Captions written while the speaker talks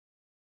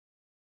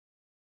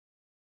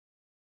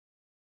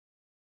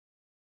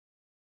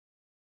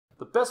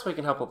the best way you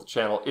can help out the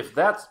channel, if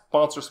that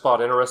sponsor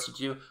spot interested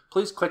you,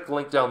 please click the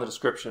link down in the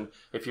description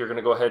if you're going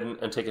to go ahead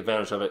and take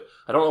advantage of it.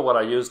 I don't know what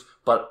I used,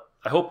 but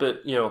I hope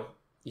that,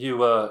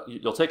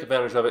 you'll take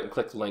advantage of it and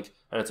click the link,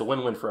 and it's a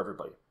win-win for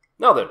everybody.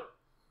 Now then,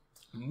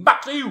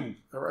 back to you.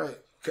 All right.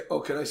 Oh,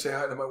 can I say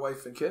hi to my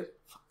wife and kid?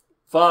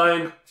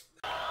 Fine.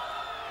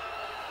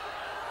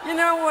 You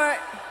know what?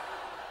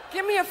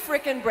 Give me a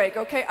frickin' break,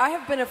 okay? I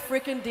have been a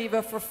frickin'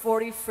 diva for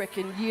 40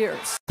 frickin'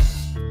 years.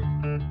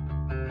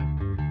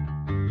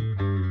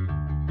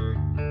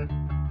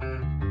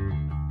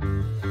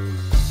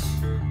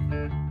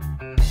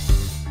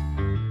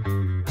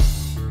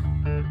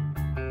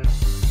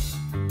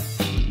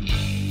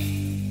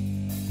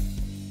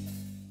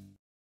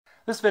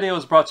 This video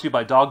is brought to you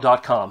by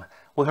Dog.com.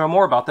 We'll hear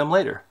more about them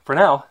later. For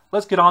now,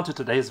 let's get on to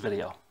today's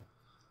video.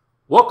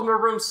 Welcome to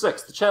Room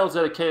 6. The channel is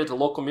dedicated to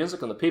local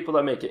music and the people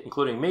that make it,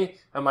 including me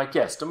and my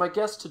guest. And my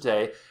guest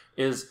today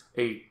is,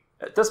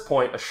 at this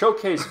point, a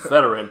showcase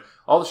veteran.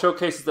 All the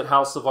showcases that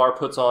House of R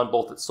puts on,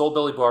 both at Soul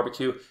Belly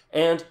Barbecue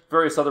and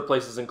various other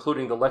places,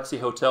 including the Lexi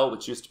Hotel,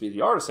 which used to be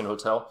the Artisan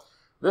Hotel.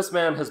 This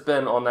man has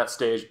been on that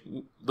stage,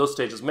 those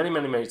stages many,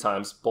 many, many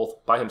times,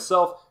 both by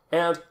himself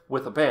and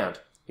with a band.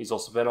 He's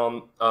also been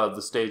on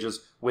the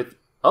stages with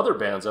other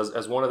bands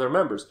as one of their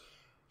members.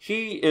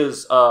 He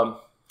is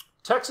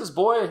Texas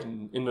boy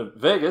in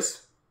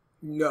Vegas.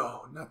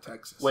 No, not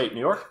Texas. Wait,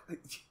 New York?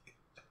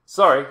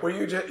 Sorry. Well,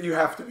 you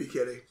have to be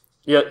kidding.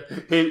 Yeah,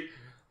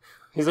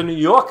 he's a New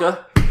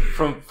Yorker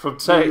from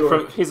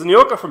Texas. He's a New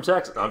Yorker from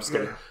Texas. No, I'm just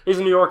kidding. Yeah. He's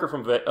a New Yorker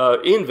from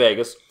in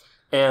Vegas,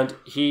 and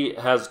he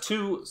has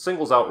 2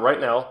 singles out right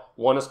now.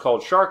 One is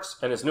called Sharks,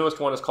 and his newest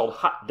one is called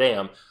Hot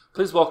Damn.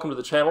 Please welcome to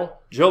the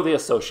channel, Joe the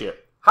Associate.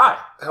 Hi.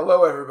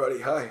 Hello, everybody.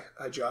 Hi,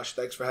 Josh.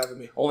 Thanks for having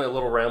me. Only a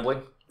little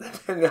rambling.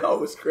 No,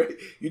 it was great.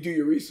 You do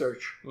your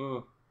research.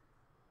 You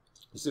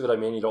see what I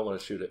mean? You don't want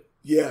to shoot it.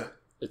 Yeah.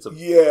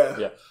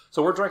 Yeah.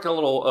 So we're drinking a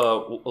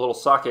little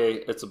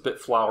sake. It's a bit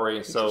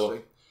flowery. So,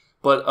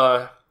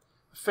 but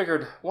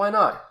figured why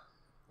not?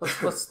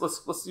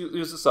 Let's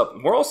use this up.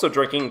 We're also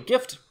drinking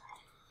gift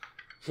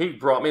he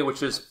brought me,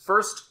 which is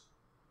First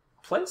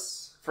Call.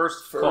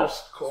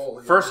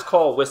 First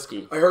Call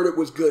whiskey. I heard it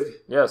was good.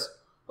 Yes.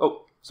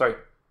 Oh, sorry.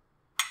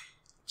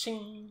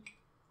 Ching.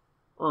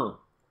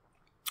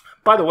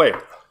 By the way,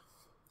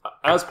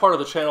 as part of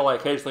the channel, I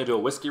occasionally do a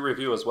whiskey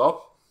review as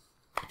well.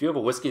 If you have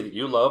a whiskey that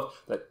you love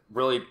that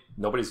really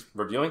nobody's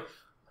reviewing,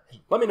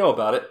 let me know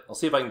about it. I'll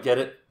see if I can get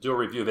it, do a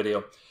review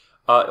video.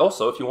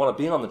 Also, if you want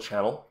to be on the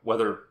channel,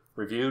 whether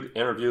reviewed,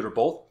 interviewed, or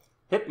both,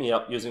 hit me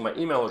up using my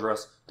email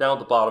address down at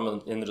the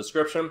bottom in the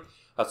description.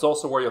 That's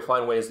also where you'll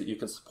find ways that you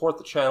can support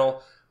the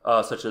channel,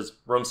 such as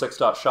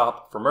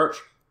room6.shop for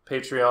merch,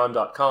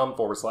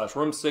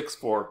 patreon.com/room6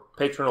 for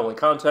patron-only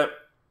content,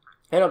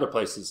 and other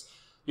places.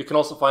 You can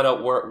also find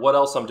out what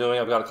else I'm doing.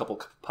 I've got a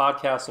couple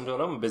podcasts I'm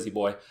doing. I'm a busy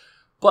boy.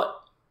 But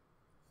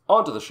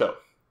on to the show.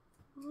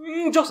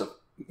 Joseph.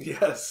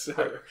 Yes, sir.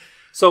 Right.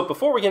 So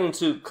before we get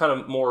into kind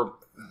of more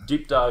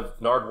deep dive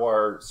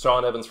Nardwuar,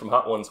 Sean Evans from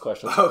Hot Ones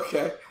questions,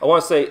 okay, I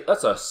want to say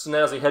that's a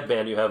snazzy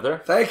headband you have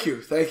there. Thank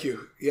you.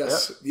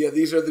 Yes. Yeah,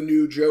 these are the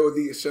new Joe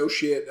the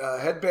Associate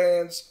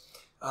headbands.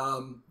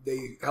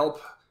 They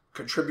help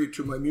contribute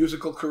to my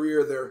musical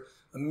career. They're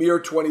a mere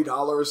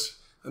 $20,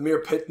 a mere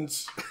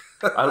pittance.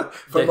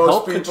 They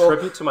help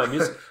contribute to my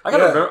music. I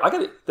gotta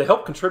remember. They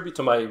help contribute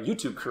to my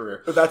YouTube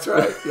career. That's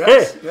right.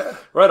 Yes. Hey, yeah.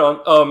 Right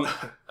on.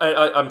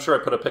 I'm sure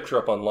I put a picture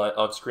up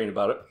on screen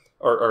about it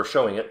or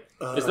showing it.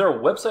 Is there a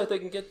website they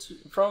can get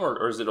from,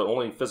 or is it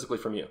only physically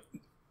from you?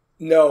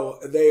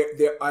 No,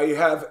 I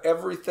have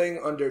everything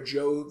under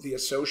Joe the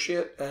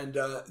Associate, and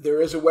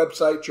there is a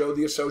website,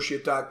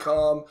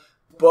 joetheassociate.com.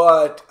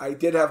 But I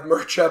did have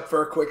merch up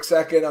for a quick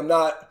second.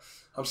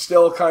 I'm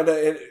still kind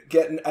of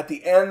getting at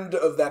the end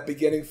of that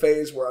beginning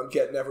phase where I'm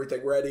getting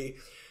everything ready.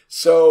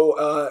 So,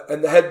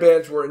 and the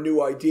headbands were a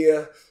new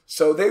idea.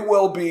 So they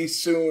will be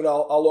soon.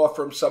 I'll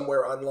offer them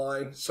somewhere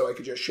online so I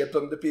could just ship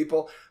them to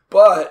people.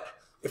 But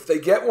if they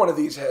get one of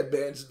these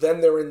headbands, then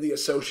they're in the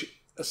association.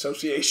 The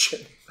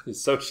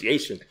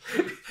association.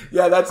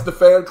 Yeah, that's the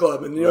fan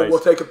club. And, Nice. we'll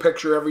take a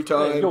picture every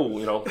time.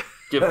 Yeah,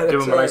 give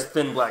them a nice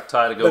thin black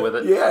tie to go with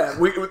it. Yeah,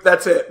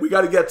 that's it. We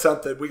got to get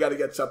something.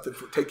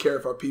 Take care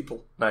of our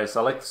people. Nice.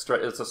 I like the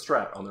Strat. It's a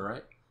Strat on the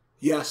right.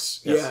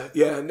 Yes.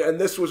 Yeah. And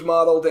this was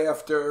modeled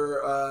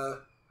after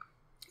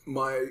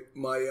my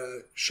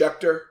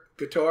Schecter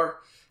guitar.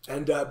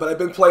 And but I've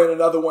been playing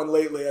another one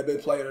lately. I've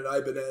been playing an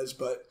Ibanez,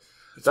 but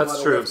it's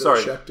that's true.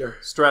 Sorry, Schecter.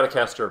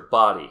 Stratocaster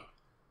body.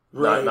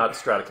 Right. Not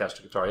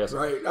Stratocaster guitar. Yes.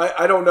 Right.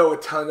 I don't know a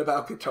ton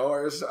about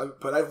guitars,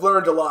 but I've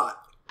learned a lot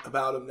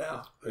about them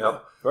now.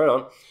 Yep. Right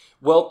on.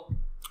 Well,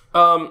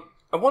 I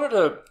wanted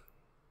to.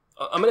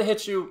 I'm going to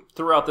hit you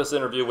throughout this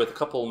interview with a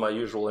couple of my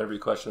usual interview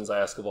questions I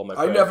ask of all my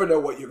friends. I never know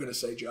what you're going to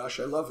say, Josh.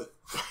 I love it.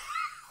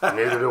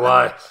 Neither do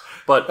I.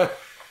 But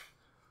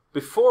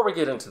before we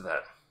get into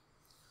that,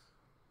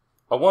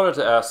 I wanted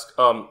to ask,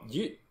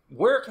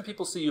 where can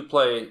people see you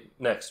play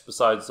next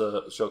besides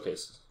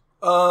showcases?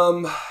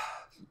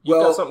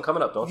 You've got something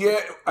coming up, don't you? Yeah,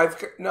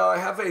 I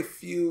have a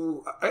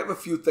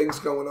few things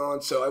going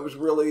on. So I was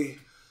really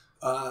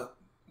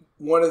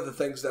one of the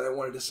things that I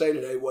wanted to say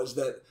today was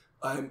that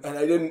I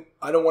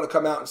don't want to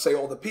come out and say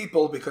all the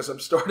people because I'm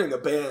starting a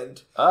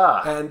band.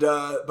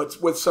 But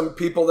with some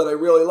people that I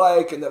really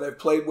like and that I've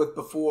played with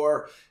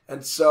before.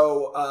 And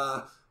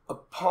so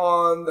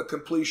upon the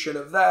completion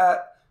of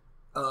that,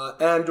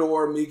 and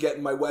or me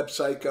getting my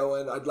website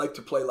going, I'd like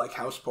to play like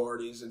house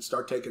parties and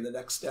start taking the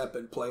next step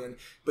and playing.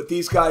 But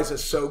these guys are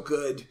so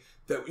good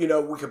that,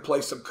 we can play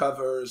some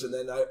covers. And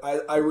then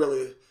I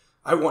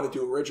want to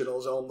do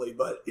originals only,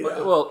 but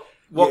Well,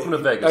 welcome to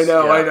Vegas.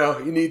 I know.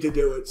 You need to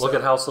do it. Look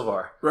at House of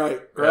R. Right.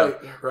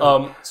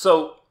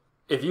 So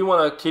if you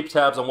want to keep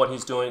tabs on what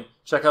he's doing,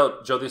 check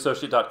out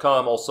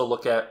joetheassociate.com. Also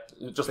look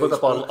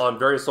up on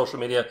various social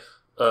media,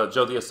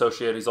 Joe the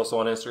Associate. He's also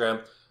on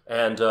Instagram.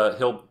 And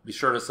he'll be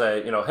sure to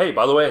say, hey,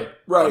 by the way,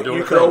 I'm doing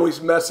you can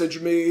always message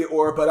me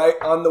but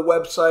on the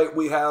website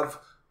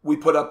we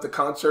put up the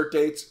concert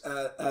dates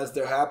as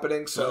they're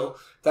happening. So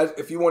that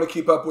if you want to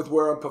keep up with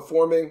where I'm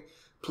performing,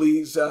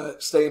 please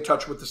stay in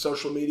touch with the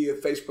social media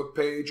Facebook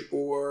page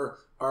or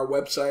our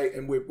website,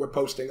 and we're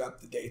posting up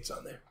the dates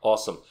on there.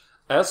 Awesome.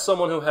 As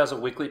someone who has a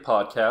weekly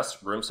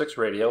podcast, Room 6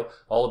 Radio,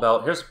 all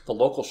about, here's the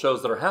local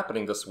shows that are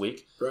happening this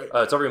week. Right.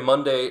 It's every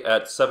Monday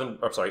at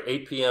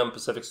 8 p.m.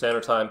 Pacific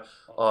Standard Time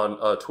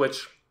on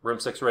Twitch, Room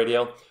 6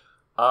 Radio.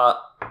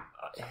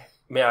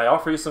 May I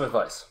offer you some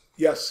advice?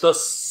 Yes. The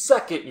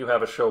second you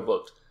have a show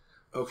booked,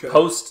 okay,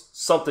 post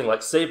something,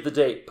 like save the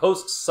date,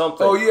 post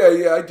something. Oh,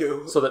 yeah, I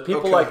do. So that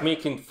people like me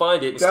can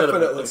find it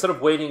instead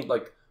of waiting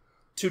like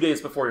 2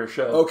 days before your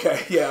show.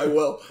 Okay, yeah, I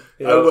will.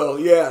 I will,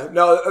 yeah.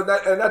 No, and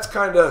that's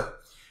kind of...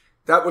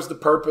 That was the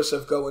purpose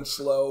of going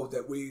slow,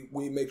 that we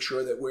make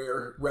sure that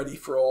we're ready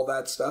for all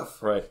that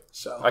stuff. Right.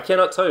 So I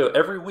cannot tell you,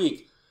 every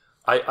week,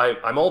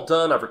 I'm all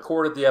done. I've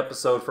recorded the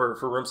episode for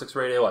Room 6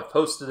 Radio. I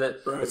posted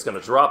it. Right. It's going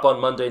to drop on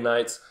Monday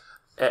nights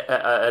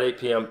at 8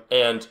 p.m.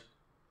 And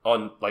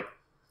on, like,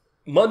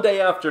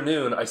 Monday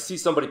afternoon, I see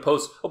somebody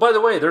post, oh, by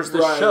the way, there's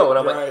this show. And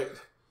I'm like,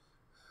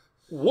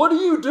 what are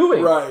you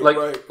doing? Right.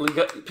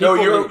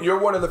 You're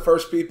one of the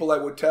first people I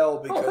would tell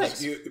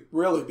because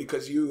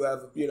you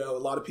have, a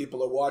lot of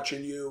people are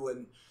watching you.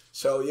 And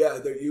so,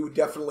 you would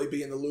definitely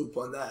be in the loop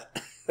on that.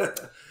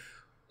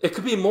 It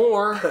could be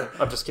more.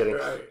 I'm just kidding.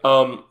 Right.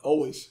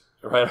 Always.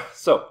 Right.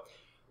 So,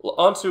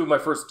 on to my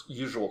first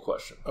usual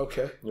question.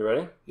 Okay. You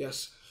ready?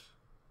 Yes.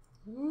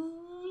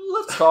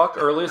 Let's talk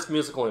earliest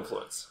musical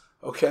influence.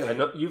 Okay. I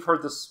know you've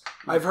heard this.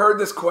 I've heard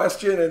this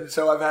question, and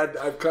so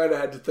I've kind of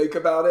had to think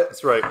about it.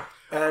 That's right.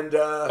 And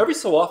every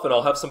so often,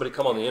 I'll have somebody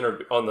come on the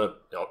interview on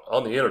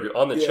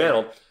the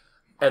channel,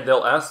 and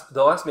they'll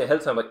ask me ahead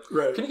of time, like,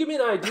 "Can you give me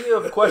an idea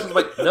of the questions?" I'm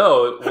like,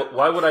 no.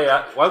 Why would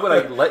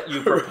I let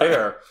you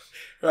prepare?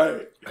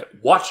 Right.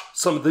 Watch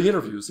some of the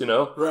interviews.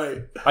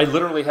 Right. I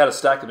literally had a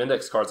stack of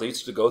index cards I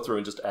used to go through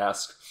and just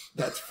ask.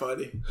 That's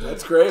funny.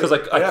 That's great. Because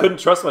I couldn't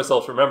trust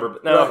myself to remember,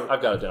 but now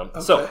I've got it down.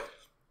 Okay. So,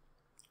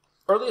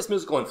 earliest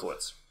musical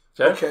influence.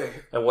 Okay.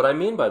 And what I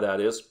mean by that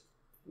is,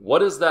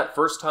 what is that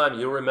first time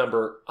you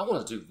remember, I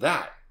want to do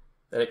that?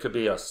 And it could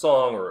be a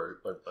song or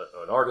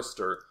an artist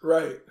or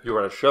you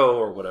were at a show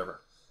or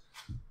whatever.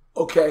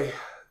 Okay.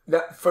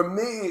 Now, for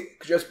me,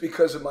 just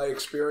because of my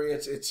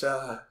experience, it's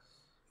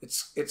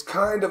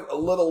kind of a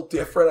little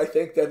different, I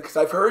think, because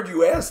I've heard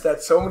you ask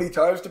that so many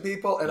times to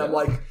people, and I'm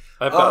like,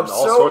 I've gotten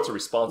all sorts of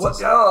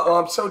responses.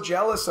 I'm so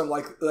jealous. I'm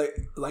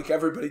like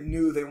everybody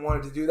knew they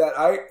wanted to do that.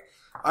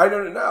 I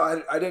don't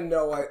know. I didn't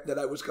know that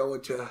I was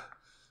going to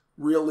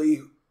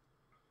really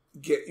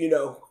get,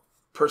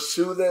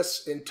 pursue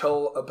this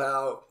until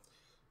about,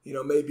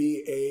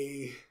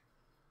 maybe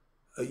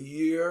a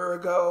year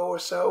ago or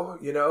so,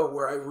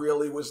 where I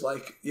really was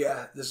like,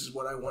 yeah, this is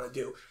what I want to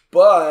do.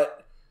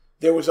 But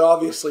there was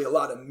obviously a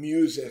lot of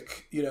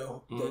music,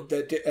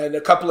 that and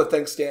a couple of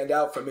things stand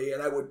out for me,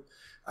 and I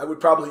would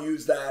probably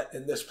use that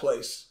in this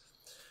place.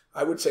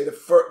 I would say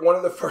one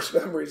of the first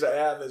memories I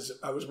have is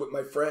I was with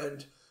my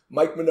friend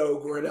Mike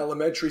Minogue. We're in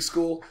elementary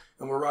school,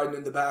 and we're riding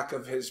in the back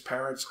of his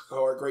parents'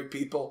 car, great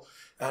people,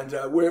 and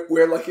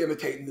we're like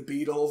imitating the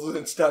Beatles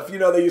and stuff.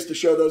 They used to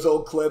show those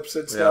old clips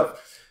and stuff. Yeah.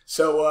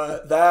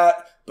 So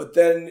but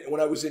then when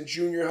I was in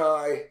junior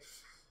high,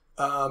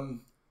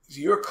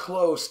 you're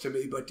close to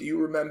me, but do you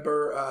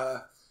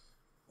remember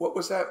what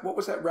was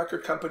that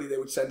record company that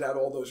would send out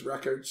all those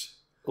records?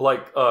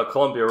 Like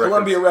Columbia Records.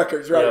 Columbia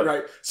Records,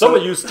 right. Some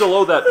of you still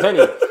owe that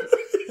penny.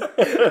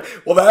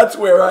 Well, that's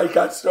where I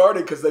got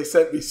started because they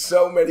sent me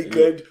so many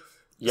good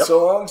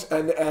songs,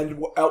 and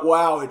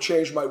wow, it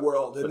changed my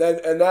world. And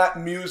that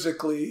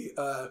musically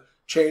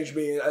changed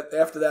me.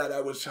 After that,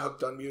 I was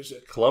hooked on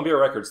music. Columbia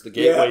Records, the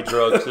gateway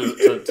drug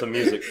to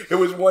music. It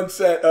was one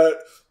set.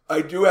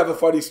 I do have a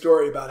funny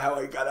story about how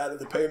I got out of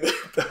the payment,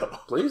 though.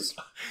 Please.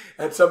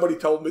 And somebody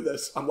told me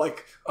this. I'm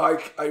like, I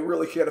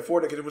really can't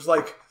afford it because it was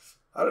like,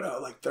 I don't know,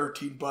 like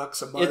 $13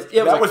 a month.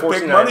 That was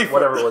big money for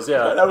whatever it was.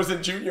 Yeah, that was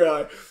in junior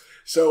high.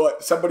 So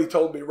somebody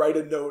told me, write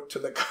a note to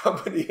the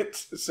company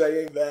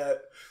saying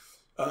that,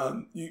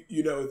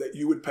 you know that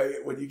you would pay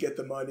it when you get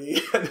the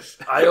money.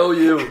 I owe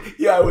you.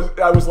 Yeah,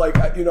 I was like,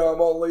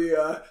 I'm only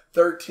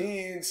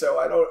 13, so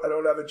I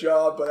don't have a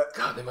job. But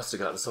God, they must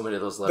have gotten so many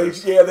of those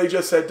letters. They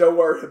just said, don't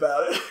worry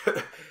about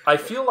it. I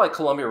feel like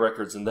Columbia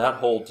Records and that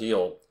whole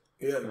deal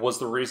Yeah. was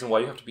the reason why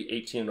you have to be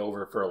 18 and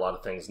over for a lot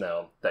of things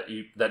now that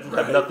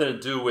have nothing to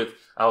do with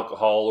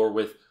alcohol or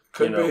with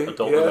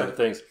adult related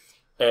things.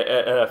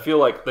 And I feel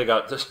like they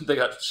got.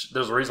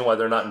 There's a reason why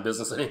they're not in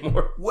business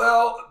anymore.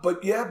 Well,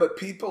 but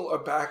people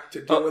are back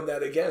to doing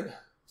that again.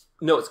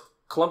 No, it's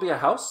Columbia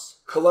House.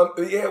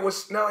 Yeah, it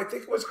was. No, I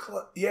think it was.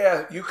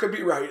 Yeah, you could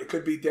be right. It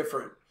could be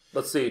different.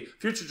 Let's see.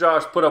 Future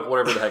Josh put up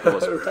whatever the heck it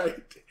was.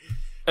 Right.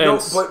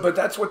 And but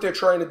that's what they're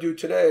trying to do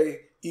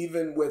today.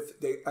 Even with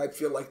I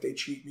feel like they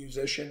cheat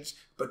musicians,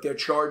 but they're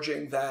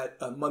charging that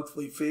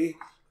monthly fee,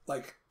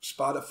 like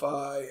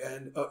Spotify,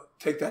 and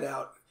take that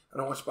out. I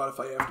don't want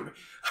Spotify after me.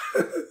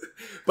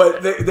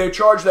 But they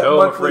charge that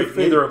monthly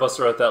fee. Neither of us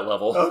are at that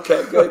level.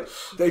 Okay, good.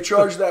 They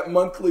charge that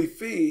monthly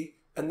fee,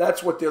 and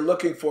that's what they're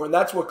looking for. And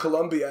that's what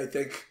Columbia, I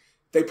think,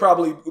 they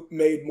probably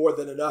made more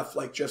than enough,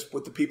 like just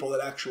with the people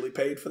that actually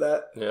paid for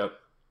that. Yeah.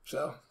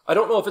 So I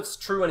don't know if it's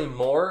true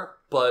anymore,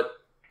 but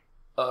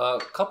a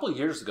couple of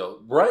years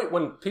ago, right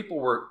when you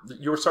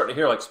were starting to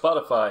hear like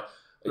Spotify.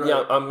 Right.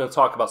 Yeah, I'm going to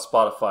talk about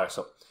Spotify.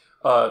 So,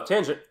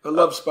 tangent. I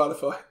love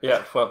Spotify.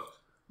 Yeah, well,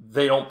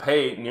 they don't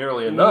pay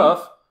nearly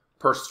enough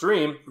per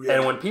stream. Yeah.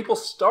 And when people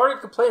started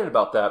complaining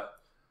about that,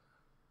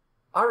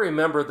 I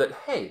remember that,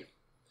 hey,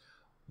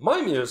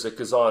 my music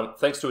is on,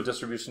 thanks to a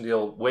distribution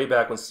deal way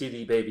back when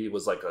CD Baby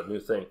was like a new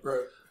thing.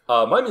 Right.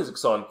 My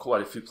music's on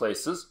quite a few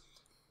places.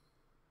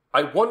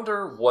 I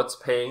wonder what's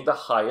paying the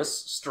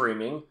highest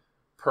streaming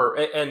per,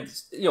 and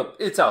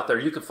it's out there.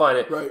 You can find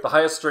it. Right. The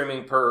highest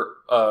streaming per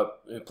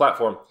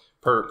platform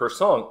per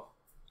song.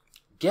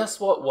 Guess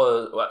what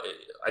was?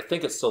 I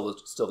think it's still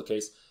the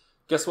case.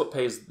 Guess what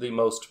pays the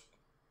most?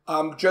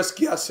 I'm just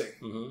guessing.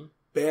 Mm-hmm.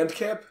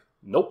 Bandcamp?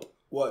 Nope.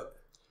 What?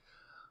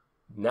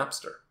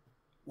 Napster.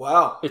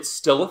 Wow. It's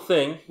still a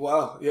thing.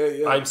 Wow.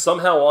 Yeah. I'm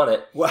somehow on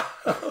it. Wow.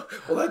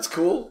 Well, that's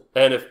cool.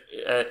 And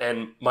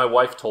my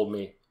wife told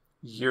me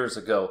years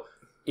ago,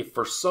 if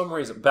for some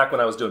reason, back when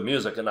I was doing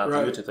music and not the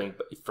YouTube thing,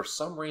 but if for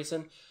some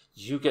reason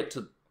you get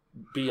to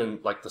be in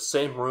like the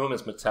same room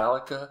as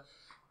Metallica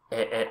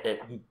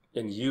and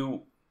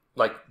you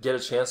like get a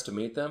chance to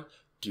meet them,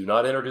 do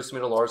not introduce me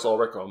to Lars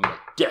Ulrich or I'm going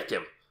to deck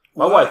him.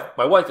 My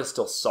wife is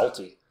still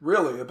salty.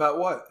 Really? About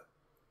what?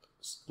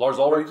 Lars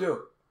Ulrich? What do you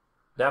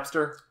do?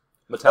 Napster?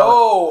 Metallica?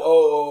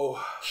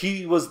 Oh.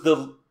 He was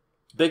the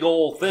big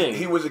old thing.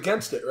 He was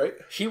against it, right?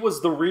 He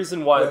was the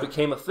reason why it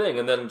became a thing.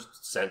 And then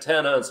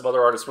Santana and some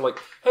other artists were like,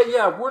 hey,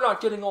 yeah, we're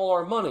not getting all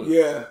our money.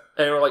 Yeah.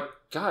 And we're like,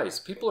 guys,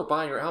 people are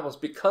buying your albums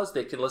because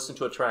they can listen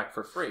to a track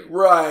for free.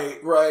 Right.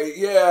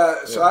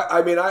 Yeah. So,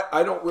 I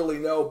don't really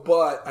know,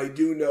 but I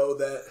do know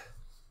that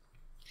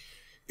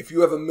if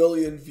you have 1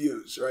 million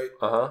views, right,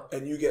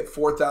 and you get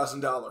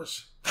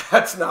 $4,000,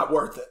 that's not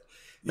worth it.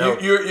 No.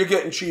 You're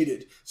getting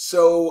cheated.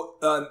 So,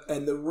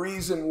 and the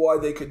reason why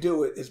they could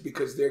do it is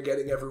because they're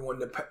getting everyone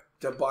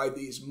to buy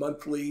these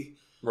monthly,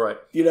 right?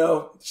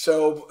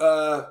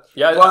 So,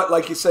 yeah. But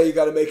like you say, you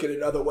got to make it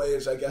in other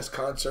ways, I guess,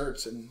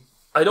 concerts and.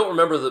 I don't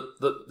remember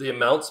the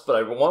amounts, but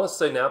I want to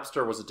say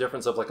Napster was a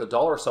difference of like $1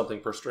 or something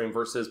per stream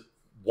versus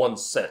 1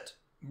 cent.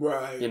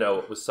 Right.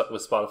 With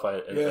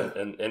Spotify,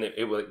 and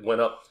it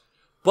went up.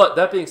 But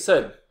that being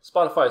said,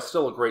 Spotify is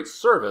still a great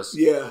service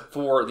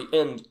for the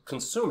end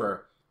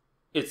consumer.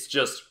 It's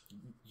just,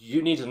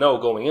 you need to know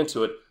going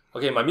into it,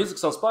 okay, my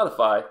music's on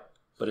Spotify,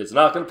 but it's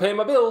not going to pay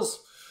my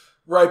bills.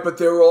 Right, but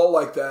they're all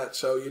like that,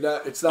 so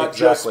it's not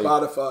just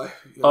Spotify.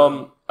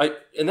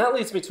 And that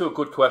leads me to a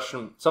good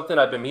question, something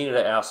I've been meaning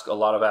to ask a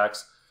lot of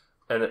acts,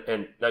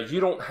 and now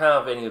you don't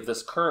have any of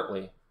this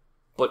currently,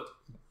 but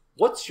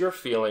what's your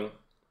feeling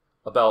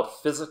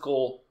about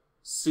physical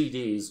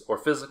CDs or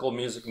physical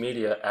music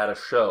media at a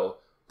show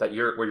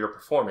where you're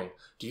performing?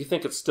 Do you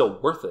think it's still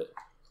worth it?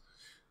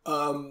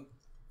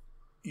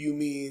 You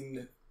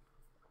mean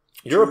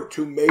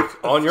to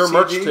make on your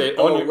merch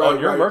table?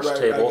 On your merch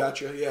table, I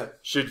gotcha. Yeah.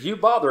 Should you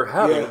bother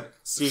having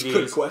CDs? That's a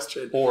good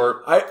question.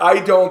 Or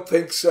I don't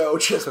think so.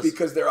 Just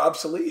because they're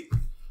obsolete.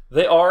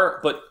 They are,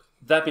 but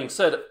that being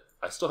said,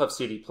 I still have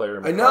CD player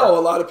in my car. A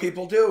lot of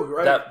people do,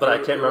 right? But I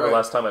can't remember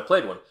last time I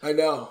played one. I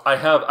know.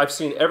 I've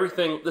seen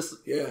everything. It's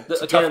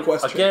a tough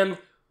question. Again,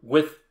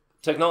 with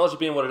technology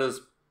being what it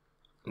is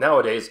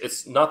nowadays,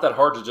 it's not that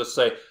hard to just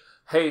say,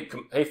 hey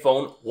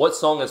phone, what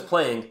song is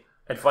playing?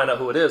 And find out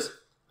who it is.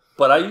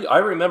 But I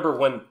remember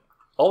when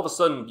all of a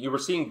sudden you were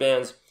seeing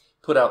bands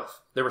put out,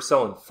 they were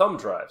selling thumb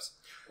drives.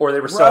 Or they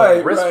were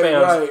selling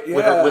wristbands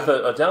with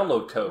a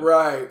download code.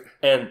 Right.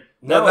 And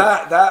now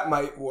that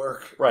might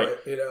work. Right.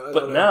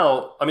 But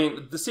now,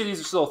 the CDs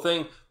are still a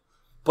thing,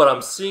 but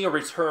I'm seeing a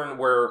return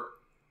where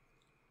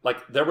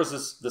like there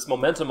was this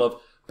momentum of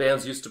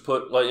bands used to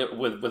put like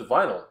with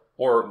vinyl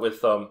or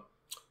with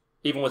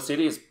even with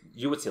CDs,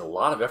 you would see a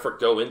lot of effort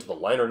go into the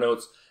liner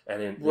notes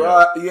and in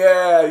right.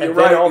 Yeah, you're and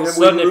right. then all of a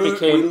sudden we it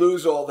became we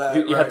lose all that.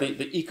 you had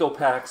the eco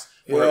packs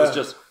where it was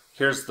just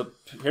here's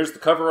the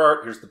cover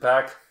art, here's the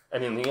back,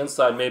 and in the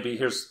inside maybe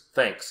here's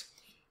thanks.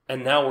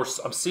 And now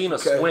I'm seeing a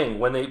swing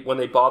when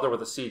they bother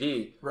with a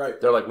CD.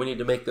 Right. They're like, we need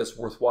to make this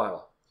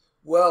worthwhile.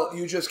 Well,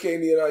 you just gave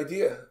me an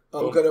idea.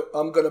 I'm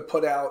gonna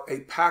put out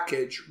a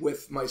package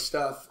with my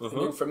stuff, an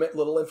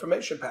little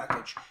information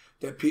package.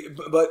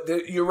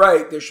 You're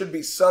right. There should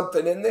be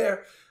something in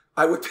there.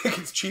 I would think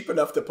it's cheap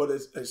enough to put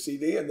a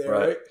CD in there,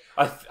 right?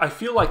 I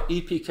feel like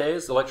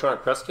EPKs,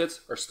 electronic press kits,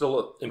 are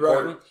still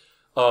important.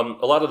 Right.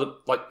 A lot of the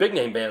big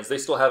name bands, they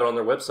still have it on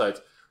their websites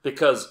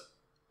because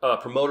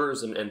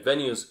promoters and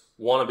venues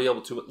want to be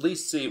able to at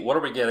least see what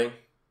are we getting,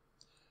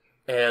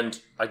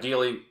 and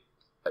ideally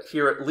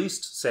hear at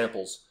least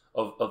samples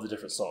of the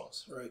different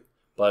songs. Right.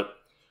 But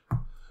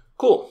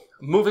cool.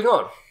 Moving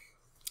on.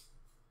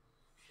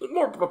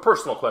 More of a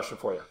personal question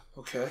for you.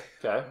 Okay.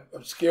 Okay.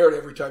 I'm scared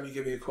every time you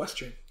give me a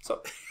question.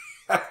 So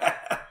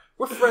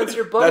we're friends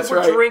here, buddy. That's we're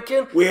right.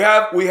 drinking. We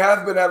have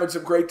been having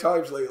some great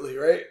times lately,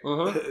 right?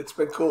 Mm-hmm. It's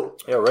been cool.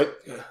 Yeah, right.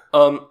 Yeah.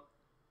 I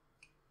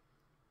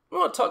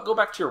want to go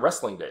back to your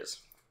wrestling days.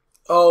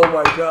 Oh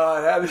my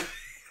God!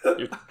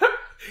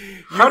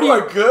 How do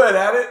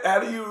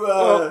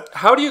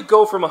how do you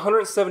go from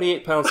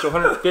 178 pounds to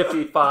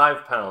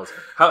 155 pounds?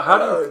 How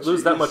do you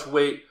lose that much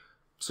weight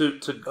to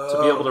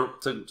be able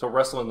to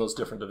wrestle in those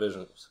different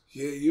divisions?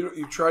 Yeah,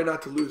 you try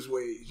not to lose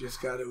weight. You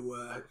just got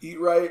to eat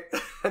right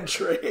and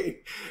train.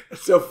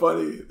 It's so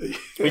funny.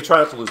 You try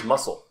not to lose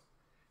muscle.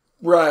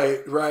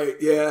 Right.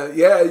 Yeah.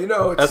 You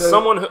know, as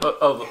someone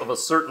of a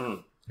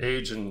certain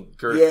age and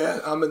girth. Yeah,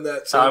 I'm in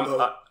that same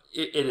boat.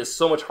 It is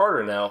so much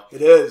harder now.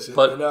 It is,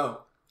 but I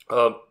know.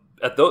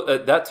 At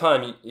that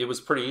time, it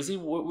was pretty easy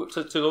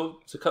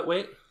to cut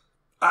weight.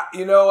 I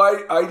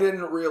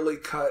didn't really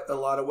cut a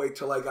lot of weight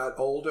till I got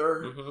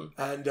older,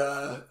 and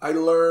I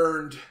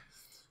learned.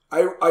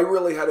 I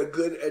really had a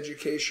good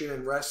education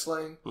in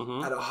wrestling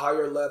at a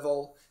higher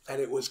level,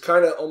 and it was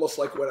kind of almost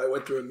like what I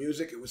went through in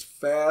music. It was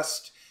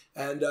fast,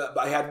 and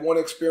I had one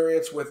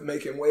experience with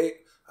making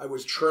weight. I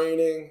was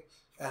training,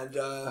 and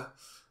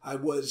I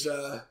was.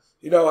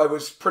 I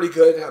was pretty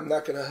good. I'm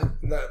not gonna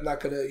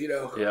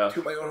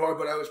toot my own horn,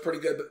 but I was pretty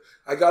good. But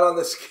I got on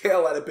the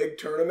scale at a big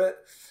tournament,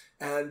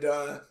 and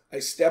I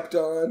stepped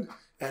on,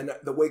 and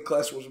the weight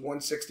class was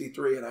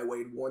 163, and I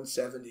weighed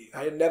 170.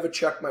 I had never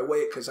checked my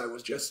weight because I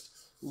was just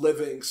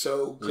living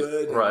so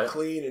good and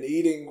clean and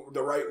eating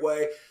the right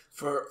way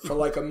for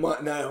like a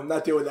month. No, I'm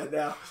not doing that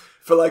now.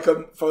 For like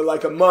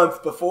a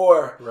month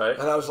before, right?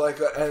 And I was like,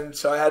 and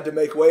so I had to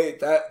make weight.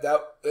 That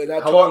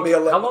taught me a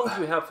lot. How long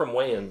do you have from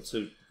weigh-in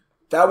to?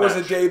 That was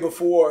a day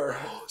before,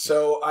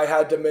 so I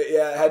had to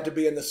I had to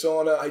be in the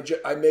sauna.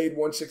 I made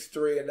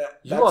 163, and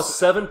you lost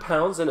 7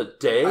 pounds in a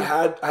day.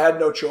 I had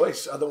no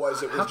choice,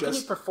 otherwise it was How can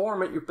you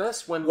perform at your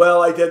best when?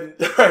 Well, I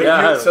didn't. Right?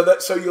 Yeah.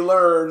 So you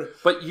learn.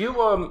 But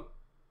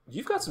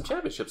you've got some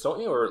championships,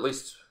 don't you? Or at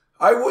least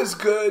I was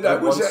good. I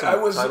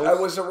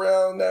was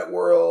around that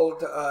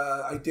world.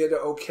 I did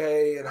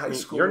okay in high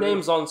school. Your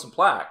name's on some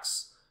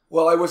plaques.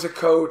 Well, I was a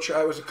coach.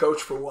 I was a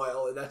coach for a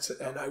while,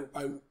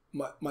 and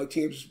my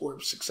teams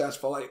were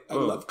successful. I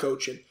love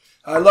coaching.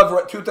 I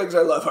love two things.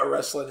 I love are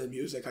wrestling and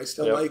music. I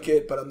still like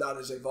it, but I'm not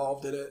as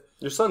involved in it.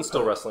 Your son's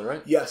still wrestling,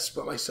 right? Yes,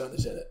 but my son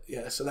is in it.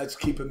 Yeah, so that's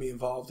keeping me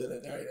involved in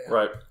it right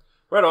now.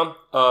 Right on.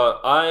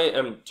 I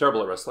am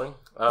terrible at wrestling.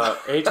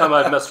 Anytime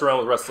I've messed around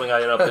with wrestling,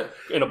 I end up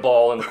in a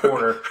ball in the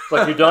corner. It's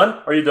like, you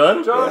done? Are you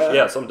done, Josh? Yeah.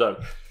 Yes, I'm done.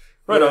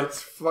 Right on.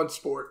 It's a fun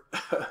sport.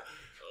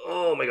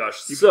 Oh my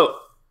gosh. So,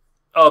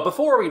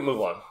 before we move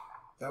on.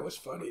 That was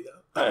funny, though.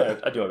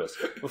 I do my best.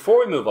 Before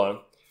we move on,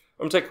 I'm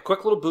going to take a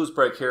quick little booze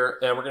break here,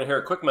 and we're going to hear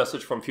a quick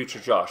message from future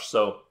Josh.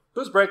 So,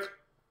 booze break.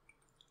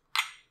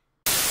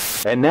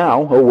 And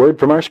now, a word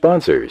from our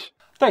sponsors.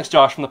 Thanks,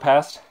 Josh from the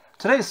past.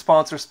 Today's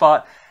sponsor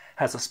spot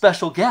has a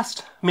special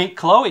guest. Meet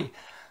Chloe.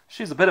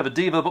 She's a bit of a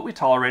diva, but we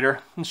tolerate her,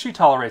 and she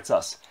tolerates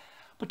us.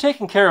 But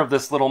taking care of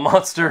this little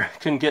monster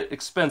can get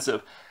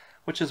expensive,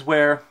 which is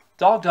where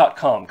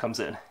Dog.com comes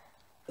in.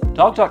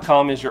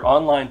 Dog.com is your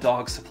online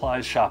dog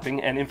supplies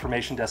shopping and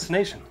information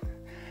destination.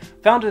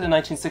 Founded in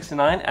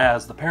 1969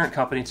 as the parent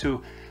company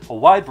to a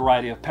wide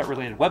variety of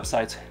pet-related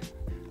websites,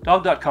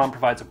 Dog.com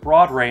provides a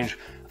broad range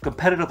of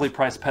competitively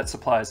priced pet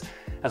supplies,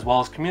 as well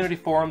as community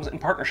forums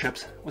and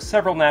partnerships with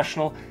several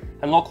national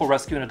and local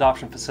rescue and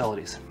adoption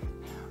facilities.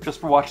 Just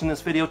for watching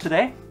this video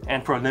today,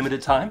 and for a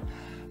limited time,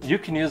 you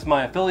can use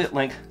my affiliate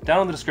link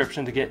down in the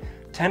description to get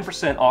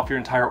 10% off your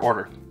entire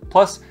order.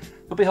 Plus,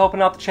 you'll be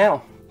helping out the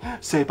channel.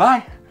 Say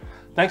bye!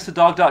 Thanks to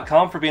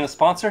Dog.com for being a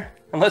sponsor,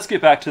 and let's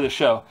get back to the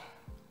show.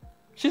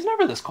 She's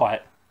never this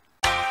quiet.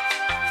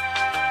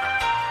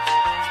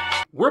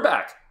 We're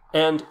back,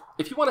 and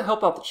if you want to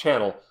help out the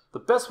channel, the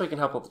best way you can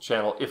help out the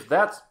channel, if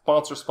that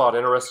sponsor spot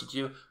interested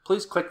you,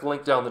 please click the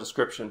link down in the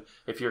description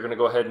if you're going to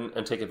go ahead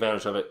and take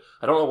advantage of it.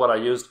 I don't know what I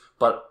used,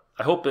 but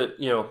I hope that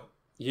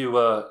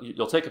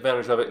you'll take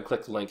advantage of it and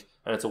click the link,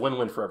 and it's a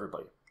win-win for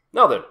everybody.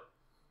 Now then,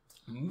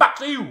 Back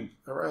to you.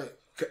 All right.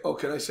 Oh,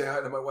 can I say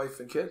hi to my wife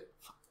and kid?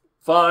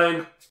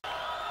 Fine.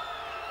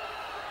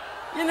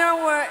 You know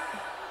what?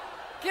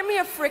 Give me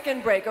a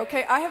frickin' break,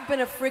 okay? I have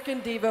been a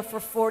frickin' diva for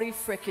 40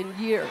 frickin'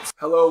 years.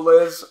 Hello,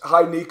 Liz.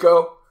 Hi,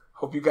 Nico.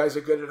 Hope you guys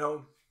are good at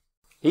home.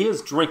 He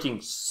is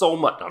drinking so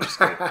much. No, I'm just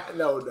kidding.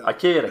 No. I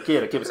kid.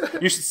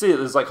 You should see it.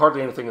 There's like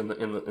hardly anything in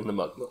the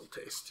mug. Little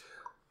taste.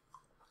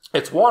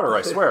 It's water,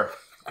 I swear.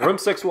 Room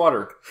 6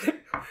 water.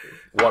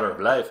 Water of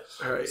life.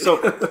 All right.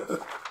 So,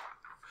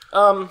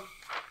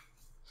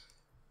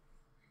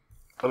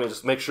 let me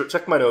just make sure.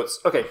 Check my notes.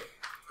 Okay.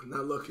 I'm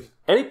not looking.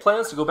 Any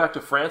plans to go back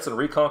to France and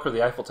reconquer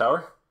the Eiffel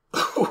Tower?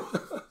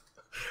 Oh,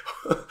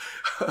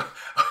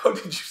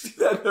 did you see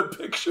that in the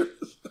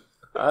pictures?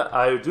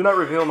 I do not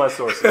reveal my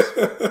sources.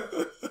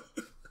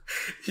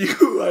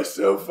 You are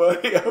so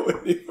funny.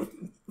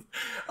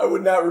 I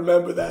would not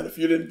remember that if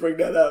you didn't bring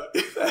that up.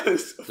 That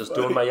is so Just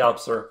funny. doing my job,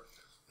 sir.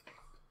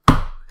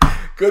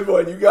 Good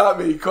one. You got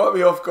me. You caught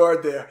me off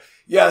guard there.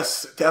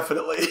 Yes,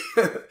 definitely.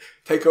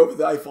 Take over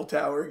the Eiffel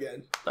Tower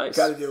again. Nice.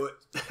 Got to do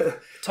it.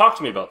 Talk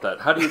to me about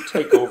that. How do you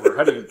take over?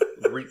 How do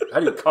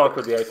you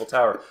conquer the Eiffel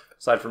Tower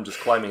aside from just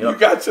climbing it up? You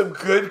got some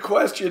good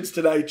questions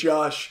tonight,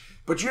 Josh.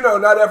 But you know,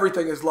 not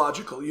everything is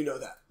logical. You know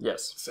that.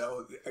 Yes.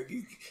 So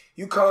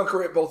you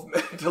conquer it both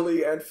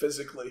mentally and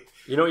physically.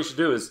 You know what you should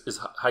do is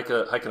hike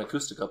an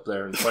acoustic up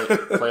there and play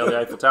on the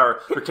Eiffel Tower.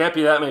 There can't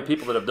be that many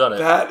people that have done it.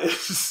 That is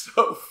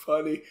so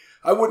funny.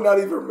 I would not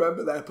even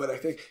remember that, but I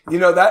think you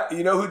know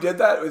who did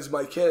that? It was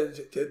my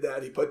kid did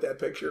that. He put that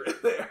picture in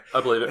there.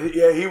 I believe it.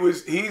 Yeah, he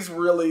was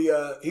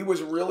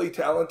really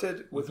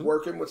talented with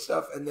working with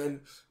stuff, and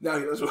then now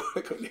he doesn't want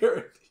to come near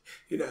it.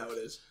 You know how it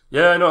is.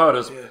 Yeah, I know how it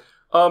is.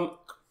 Yeah.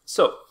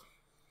 So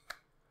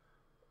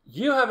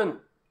you haven't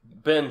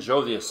been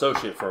Joe the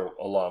Associate for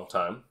a long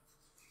time.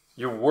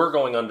 You were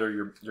going under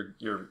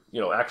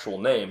your actual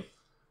name,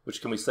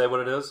 which can we say what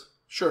it is?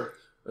 Sure.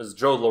 It's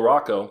Joe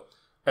LaRocco.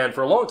 And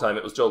for a long time,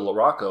 it was Joe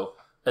LaRocco.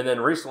 And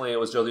then recently, it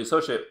was Joe the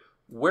Associate.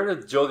 Where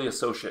did Joe the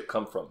Associate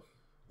come from?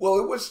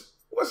 Well,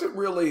 wasn't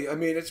really. I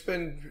mean, it's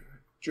been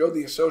Joe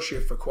the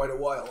Associate for quite a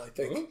while. I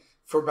think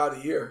for about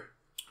a year.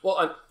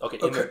 Well,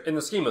 in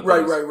the scheme of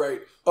right, things.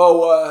 right.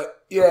 Oh,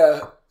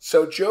 yeah.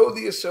 So Joe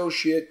the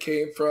Associate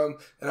came from,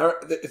 and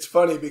it's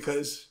funny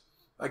because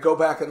I go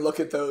back and look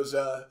at those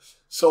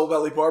Soul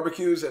Belly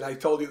barbecues, and I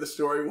told you the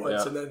story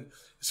once, and then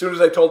as soon as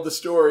I told the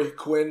story,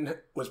 Quinn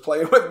was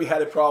playing with me,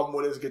 had a problem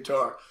with his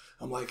guitar.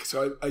 I'm like,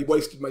 so I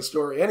wasted my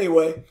story.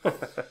 Anyway,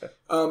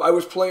 I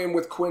was playing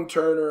with Quinn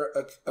Turner,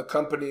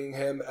 accompanying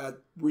him at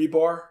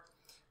Rebar,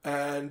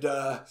 and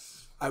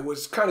I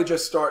was kind of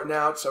just starting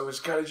out, so I was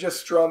kind of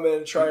just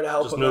strumming, trying to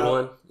help just him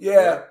noodling. out.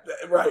 Yeah,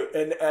 right,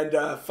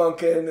 and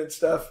funking and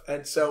stuff.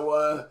 And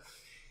so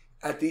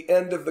at the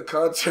end of the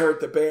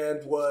concert, the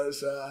band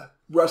was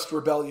Rust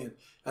Rebellion.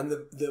 And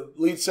the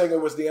lead singer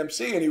was the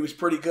MC, and he was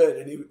pretty good.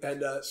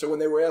 And so when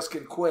they were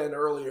asking Quinn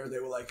earlier, they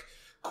were like,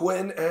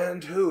 Quinn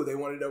and who? They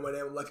wanted to know my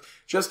name. I'm like,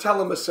 just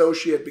tell him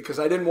Associate, because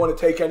I didn't want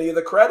to take any of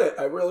the credit.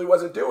 I really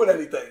wasn't doing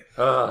anything.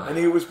 And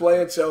he was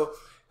playing. So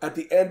at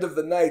the end of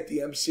the night,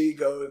 the MC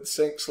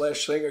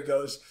singer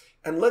goes,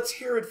 and let's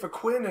hear it for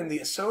Quinn and the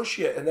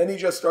Associate. And then he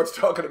just starts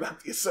talking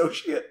about the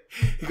Associate.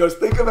 He goes,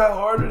 think of how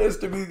hard it is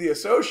to be the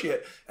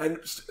Associate. And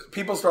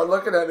people start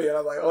looking at me, and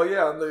I'm like, oh,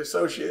 yeah, I'm the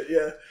Associate,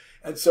 yeah.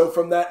 And so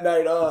from that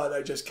night on,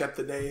 I just kept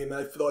the name.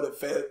 I thought it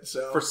fit.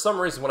 So for some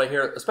reason, when I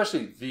hear,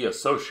 especially the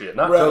Associate,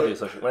 not Joe the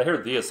Associate, when I hear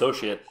the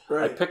Associate,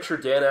 I picture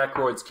Dan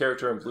Aykroyd's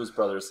character in Blues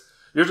Brothers.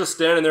 You're just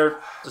standing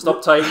there, just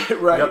uptight.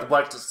 Right. You got the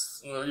black.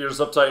 You're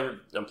just uptight.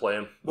 I'm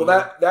playing. Well,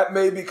 that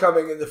may be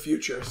coming in the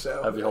future.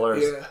 So that'd be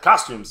hilarious. Yeah.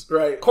 Costumes,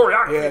 right?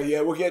 Choreography.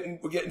 Yeah. We're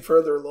getting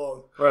further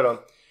along. Right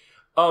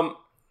on.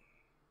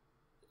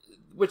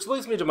 Which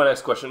leads me to my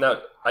next question.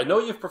 Now, I know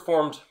you've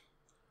performed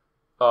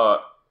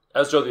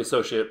as Joe the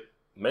Associate.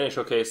 Many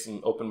showcase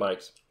and open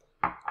mics.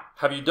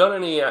 Have you done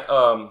any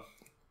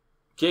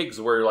gigs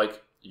where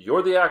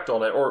you're the act all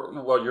night,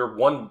 or you're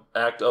one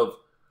act of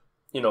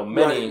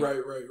many,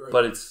 right.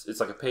 But it's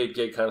like a paid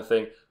gig kind of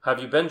thing.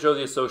 Have you been Joe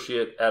the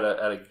Associate at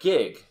a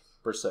gig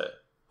per se?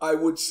 I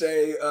would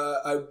say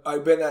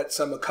I've been at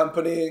some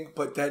accompanying,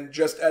 but then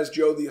just as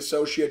Joe the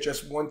Associate,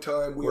 just one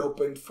time we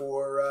opened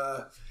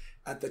for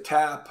at the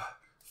Tap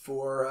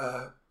for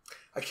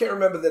I can't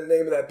remember the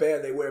name of that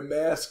band. They wear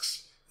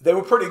masks. They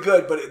were pretty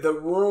good, but the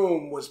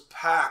room was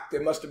packed.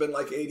 There must have been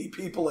like 80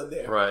 people in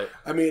there. Right.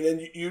 I mean, and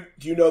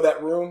do you know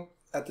that room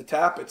at the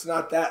Tap? It's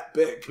not that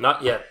big.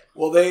 Not yet.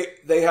 Well,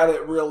 they had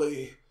it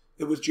really.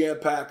 It was jam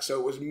packed. So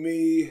it was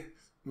me,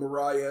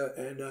 Mariah,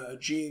 and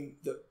Gene,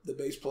 the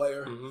bass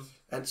player,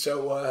 and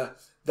so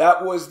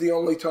that was the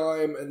only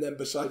time. And then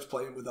besides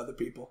playing with other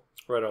people.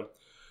 Right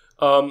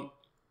on.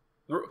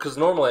 Because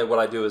normally what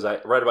I do is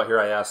right about here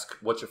I ask,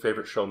 "What's your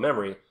favorite show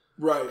memory?"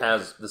 Right.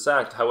 As this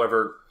act,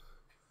 however.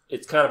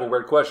 It's kind of a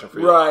weird question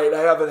for you. Right, I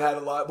haven't had a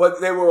lot. But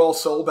they were all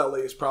Soul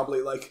Bellies, probably.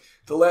 Like,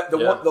 the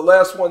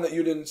last one that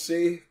you didn't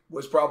see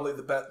was probably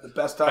the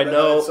best time I had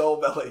at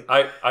Soul Belly.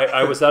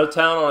 I was out of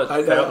town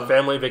on a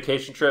family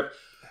vacation trip,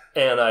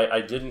 and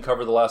I didn't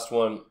cover the last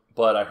one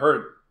but I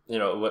heard,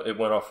 it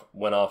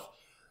went off.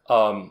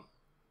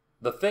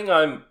 The thing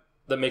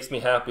that makes me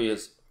happy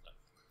is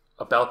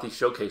about these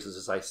showcases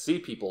is I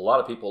see a lot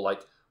of people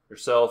like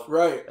yourself,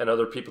 right, and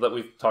other people that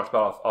we've talked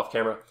about off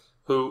camera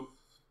who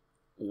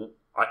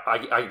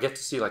I get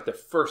to see like the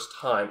first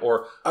time,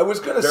 or I was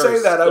going to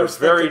say that I was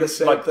thinking the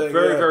same thing,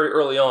 very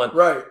early on,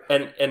 right,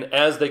 and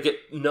as they get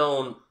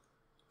known,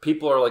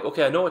 people are like,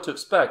 okay, I know what to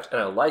expect,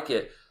 and I like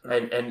it,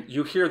 and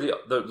you hear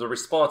the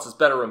response is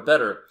better and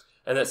better,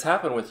 and it's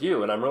happened with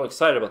you, and I'm really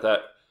excited about that.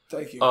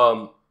 Thank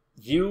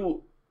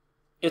you.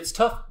 It's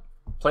tough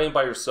playing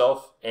by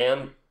yourself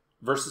and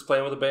versus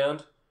playing with a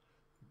band.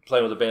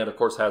 Playing with a band, of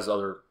course, has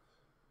other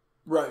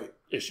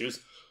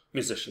issues,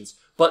 musicians,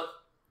 but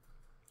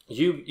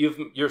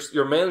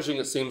you're managing,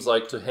 it seems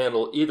like, to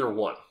handle either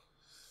one.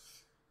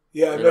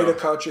 Yeah, I made a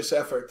conscious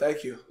effort.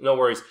 Thank you. No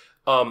worries.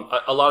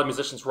 A lot of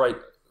musicians write,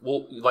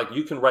 like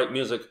you can write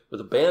music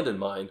with a band in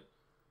mind,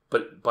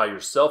 but by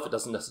yourself it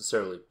doesn't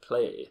necessarily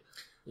play.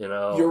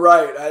 You're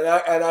right,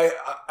 and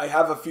I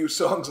have a few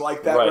songs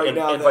like that right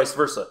now, and vice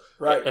versa.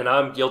 Right, and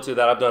I'm guilty of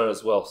that. I've done it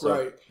as well. So.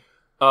 Right.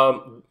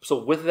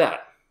 So with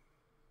that,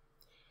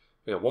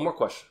 we got one more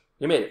question.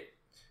 You made it.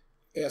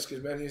 Ask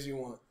as many as you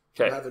want.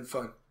 Okay. I'm having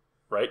fun.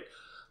 Right.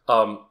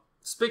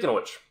 Speaking of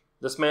which,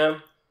 this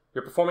man,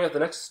 you're performing at the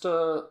next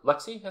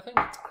Lexi, I think?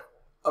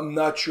 I'm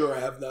not sure. I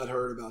have not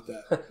heard about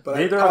that. But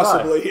Neither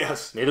possibly, have I.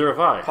 Yes. Neither have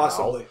I.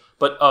 Possibly.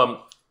 But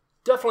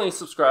definitely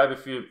subscribe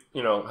if you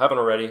haven't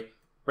already.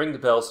 Ring the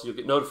bell so you'll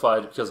get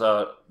notified, because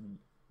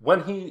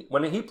when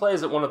he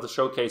plays at one of the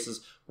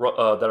showcases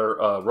that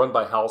are run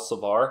by Hal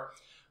Savar,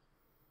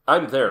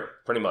 I'm there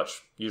pretty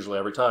much usually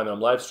every time, and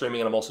I'm live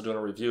streaming, and I'm also doing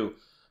a review,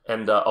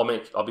 and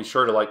I'll be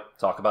sure to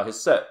talk about his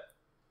set.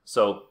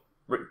 So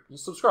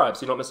subscribe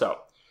so you don't miss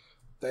out.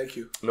 Thank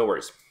you. No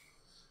worries.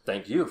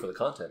 Thank you for the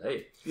content.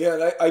 Hey. Yeah,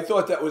 and I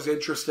thought that was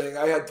interesting.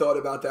 I had thought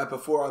about that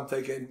before. I'm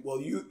thinking,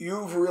 well,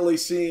 you've really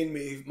seen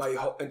me, my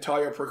whole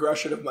entire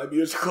progression of my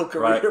musical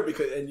career,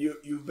 right.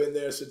 you've been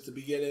there since the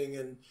beginning,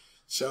 and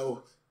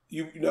so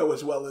you know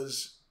as well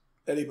as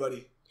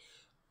anybody.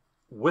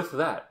 With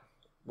that,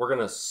 we're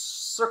gonna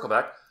circle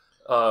back.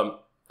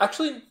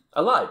 Actually,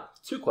 I lied.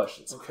 2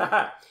 questions.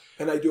 Okay.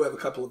 And I do have a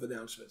couple of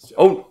announcements.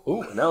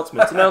 Joe.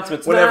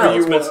 Announcements.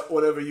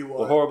 Whatever you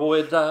want. A horrible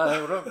way to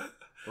die.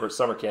 We're at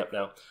summer camp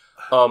now.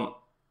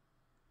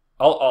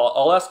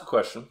 I'll ask a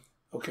question.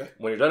 Okay.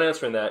 When you're done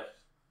answering that,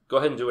 go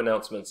ahead and do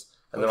announcements,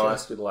 and then I'll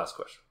ask you the last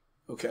question.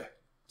 Okay.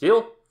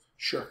 Deal?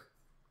 Sure.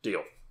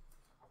 Deal.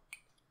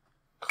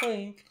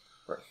 Clink.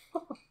 Right.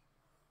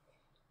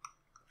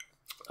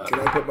 Can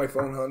I put my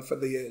phone on for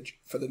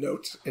the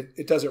notes?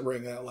 It doesn't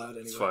ring out loud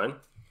anyway. It's fine.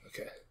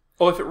 Okay.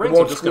 Oh, if it rings,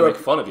 I'm just going to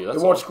make fun of you. That's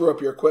it won't screw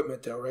up your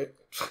equipment, though, right?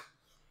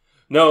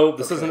 No,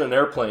 this isn't an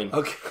airplane.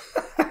 Okay.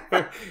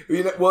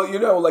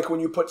 Like when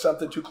you put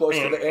something too close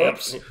to the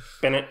amps.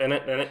 Right.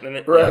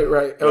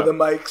 Or the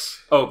mics.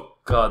 Oh,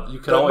 God. You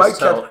can always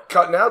tell. The mic kept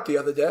cutting out the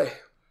other day.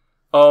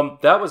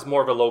 That was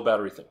more of a low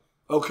battery thing.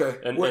 Okay.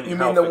 And you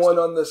mean the one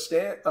on the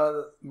stand?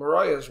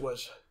 Mariah's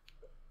was.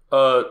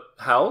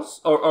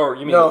 Hal's? Or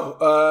you mean...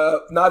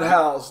 No, not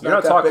Hal's. You're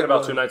not talking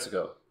about 2 nights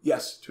ago.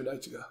 Yes, 2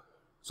 nights ago.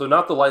 So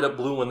not the light up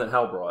blue one that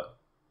Hal brought.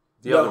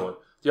 The other one.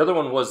 The other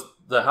one was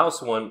the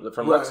house one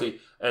from Lexi,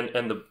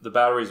 and the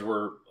batteries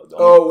were...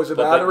 was a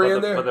battery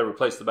in there? But they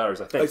replaced the batteries,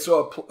 I think. I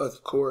saw a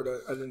cord.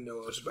 I didn't know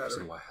it was a battery.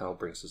 That's why Hal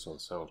brings his own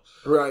sound.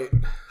 Right.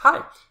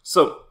 Hi.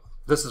 So,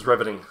 this is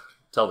riveting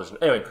television.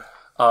 Anyway,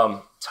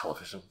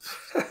 television.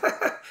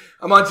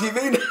 I'm on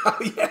TV now,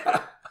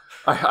 yeah.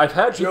 I've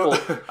had people...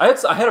 I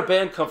had a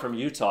band come from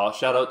Utah,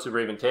 shout out to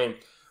Raven Kane,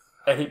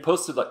 and he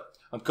posted,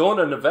 I'm going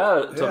to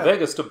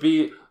Vegas to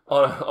be...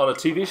 On a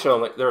TV show.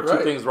 I'm like, there are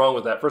 2 things wrong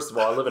with that. First of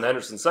all, I live in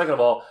Henderson. Second of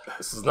all,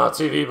 this is not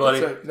TV,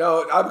 buddy. Right.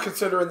 No, I'm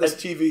considering this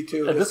TV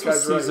too. And this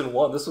was season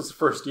 1. This was the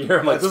first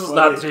year. I'm like, this is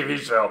not a TV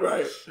show.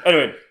 Right.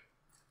 Anyway,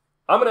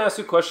 I'm going to ask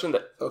you a question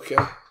that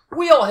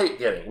we all hate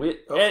getting.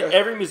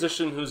 Every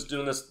musician who's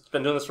been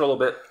doing this for a little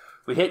bit,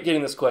 we hate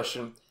getting this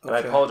question, and I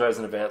apologize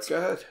in advance. Go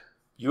ahead.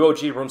 You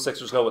OG Room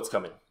Sixers know what's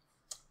coming.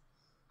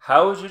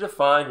 How would you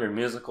define your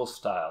musical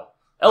style?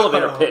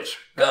 Elevator pitch.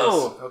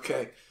 Go. Nice.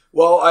 Okay.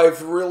 Well,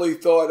 I've really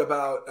thought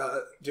about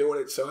doing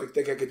it, so I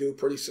think I could do it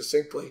pretty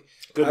succinctly.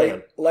 Good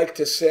man. I like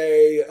to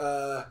say,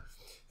 I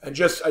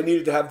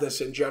needed to have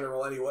this in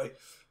general anyway.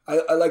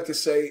 I like to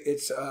say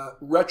it's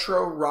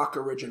retro rock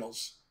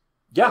originals.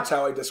 Yeah. That's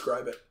how I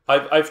describe it.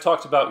 I've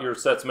talked about your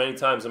sets many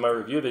times in my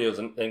review videos,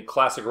 and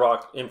classic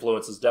rock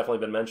influence has definitely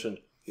been mentioned.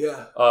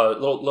 Yeah. A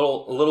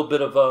little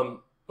bit of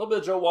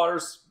Joe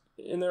Waters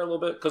in there a little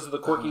bit because of the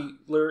quirky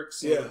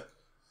lyrics. Yeah.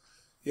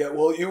 Yeah,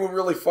 well, you were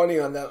really funny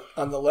on the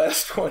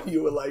last one.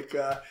 You were like,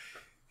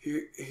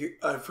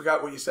 I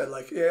forgot what you said.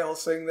 Like, yeah, I'll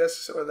sing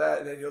this or that,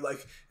 and then you're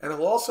like, and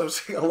I'll also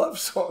sing a love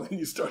song, and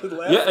you started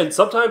laughing. Yeah, and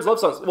sometimes love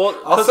songs. Well,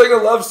 I'll sing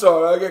a love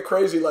song. I get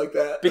crazy like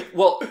that.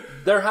 Well,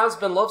 there has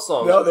been love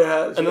songs. No, there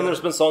has. And then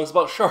there's been songs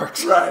about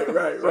sharks. Right.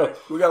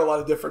 We got a lot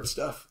of different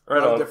stuff. A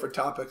lot of different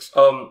topics.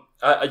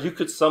 You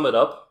could sum it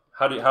up.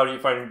 how do you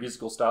find your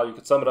musical style? You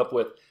could sum it up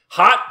with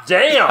hot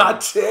damn.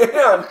 Hot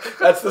damn.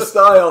 That's the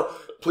style.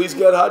 Please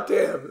get hot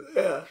damn.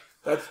 Yeah.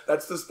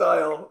 That's the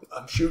style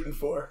I'm shooting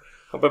for.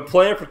 I've been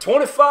playing for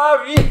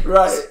 25 years.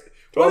 Right.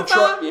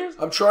 25 years.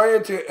 I'm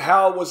trying to.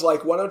 Hal was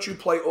like, why don't you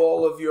play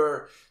all of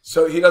your.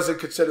 So he doesn't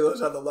consider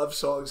those other love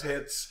songs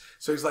hits.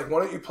 So he's like,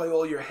 why don't you play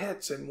all your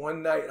hits in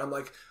one night? I'm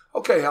like,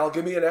 okay, Hal,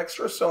 give me an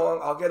extra song.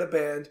 I'll get a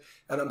band,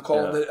 and I'm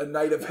calling it a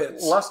night of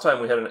hits. Last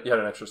time you had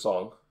an extra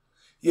song.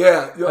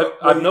 Yeah,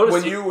 I've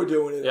noticed when you were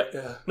doing it.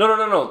 Yeah. No.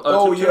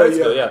 Two nights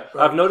ago, yeah.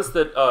 Right. I've noticed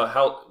that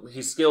how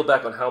he scaled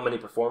back on how many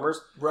performers,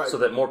 right? So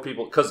that more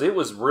people, because it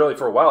was really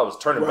for a while it was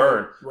turn and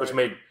burn, which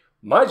made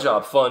my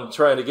job fun,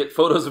 trying to get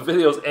photos and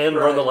videos and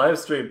run the live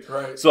stream.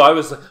 Right. So I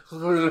was like,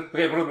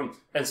 okay,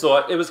 and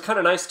so it was kind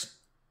of nice to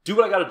do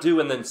what I got to do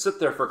and then sit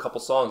there for a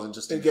couple songs and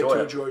just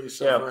enjoy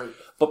yourself. Right.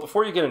 But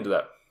before you get into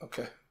that,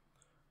 okay.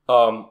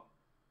 I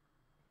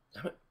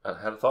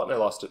had a thought and I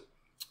lost it.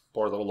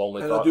 Poor little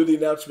lonely thought. I'll do the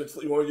announcements.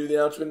 You want to do the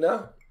announcement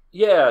now?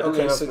 Yeah.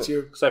 Okay, since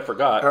you're... Because I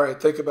forgot. All right,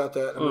 think about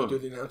that. I'm going to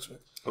do the announcement.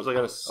 What was I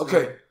going to say?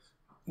 Okay.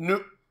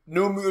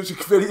 New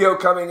music video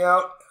coming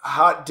out,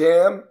 Hot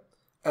Damn.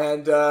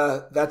 And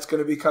that's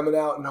going to be coming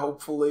out and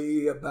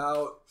hopefully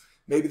about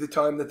maybe the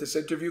time that this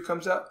interview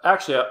comes out.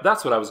 Actually,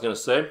 that's what I was going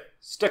to say.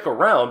 Stick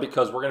around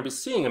because we're going to be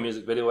seeing a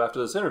music video after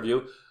this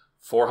interview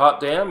for Hot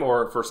Damn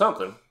or for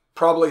something.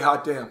 Probably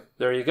Hot Damn.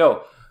 There you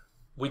go.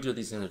 We do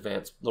these in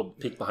advance, little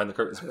peek behind the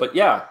curtains. But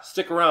yeah,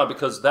 stick around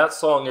because that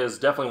song is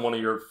definitely one of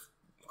your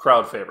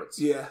crowd favorites.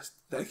 Yeah,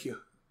 thank you.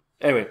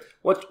 Anyway,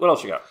 what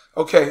else you got?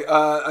 Okay,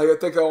 I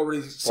think I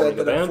already said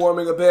that I'm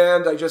forming a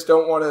band. I just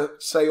don't want to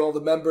say all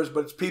the members,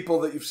 but it's people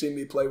that you've seen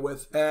me play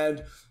with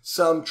and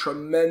some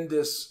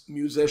tremendous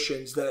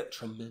musicians that...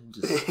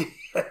 Tremendous.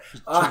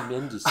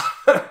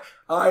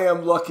 I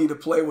am lucky to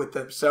play with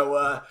them.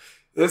 So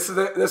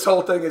this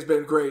whole thing has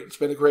been great. It's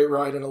been a great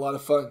ride and a lot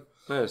of fun.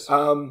 Nice.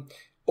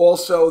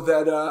 Also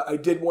that I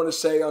did want to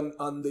say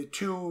on the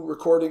 2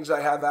 recordings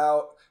I have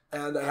out,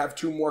 and I have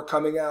 2 more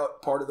coming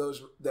out, part of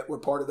those that were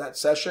part of that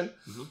session.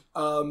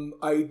 Mm-hmm.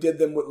 I did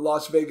them with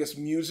Las Vegas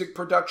Music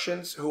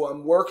Productions, who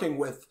I'm working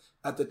with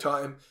at the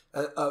time,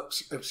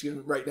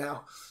 right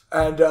now.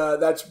 And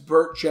that's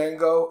Bert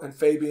Django and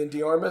Fabian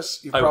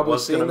Diarmas. You've probably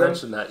seen them. I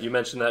was going to mention that. You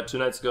mentioned that 2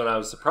 nights ago, and I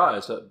was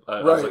surprised.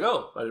 I was like,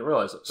 oh, I didn't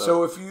realize it.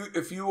 So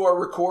if you are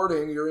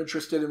recording, you're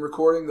interested in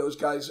recording, those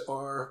guys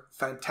are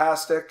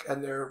fantastic,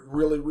 and they're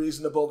really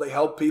reasonable. They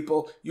help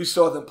people. You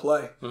saw them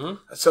play.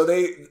 Mm-hmm. So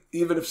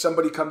even if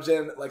somebody comes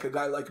in, like a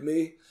guy like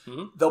me,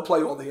 mm-hmm. they'll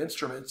play all the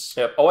instruments.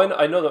 Yeah. Oh,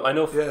 I know that. I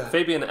know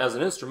Fabian as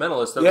an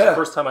instrumentalist. That was the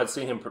first time I'd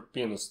seen him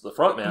being the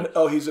front man.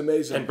 Oh, he's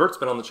amazing. And Bert's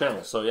been on the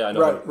channel, so yeah, I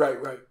know.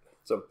 Right.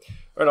 So,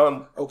 right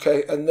on.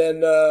 Okay, and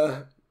then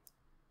the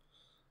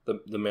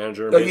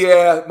manager.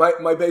 Yeah,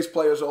 my bass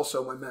player is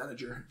also my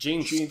manager,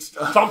 Gene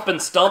Thump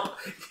and Stump.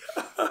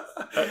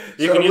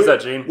 You can use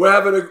that, Gene. We're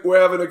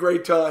having a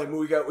great time.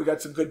 We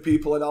got some good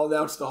people, and I'll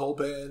announce the whole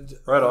band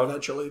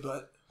eventually.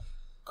 But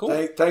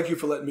cool. Thank you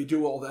for letting me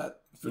do all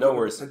that. No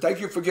worries, and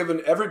thank you for giving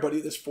everybody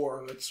this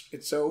forum.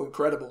 It's so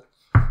incredible.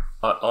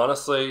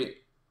 Honestly,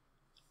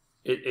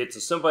 it's a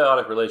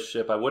symbiotic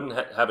relationship. I wouldn't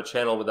have a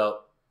channel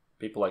without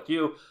people like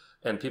you.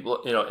 And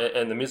people,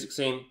 and the music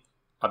scene,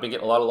 I've been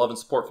getting a lot of love and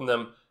support from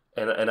them,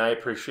 and I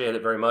appreciate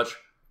it very much.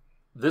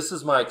 This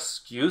is my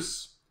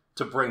excuse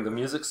to bring the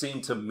music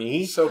scene to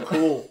me. So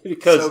cool.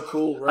 Because so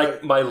cool,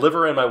 right. my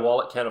liver and my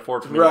wallet can't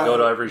afford for me to go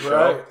to every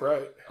show.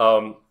 Right.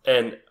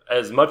 And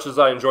as much as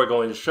I enjoy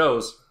going to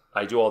shows,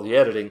 I do all the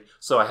editing.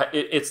 So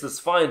it's this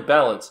fine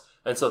balance.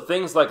 And so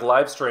things like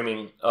live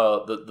streaming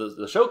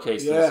the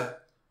showcases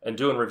and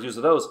doing reviews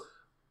of those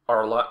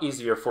are a lot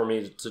easier for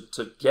me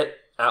to get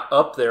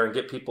up there and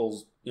get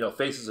people's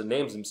faces and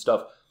names and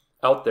stuff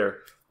out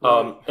there.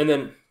 And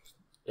then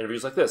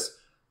interviews like this.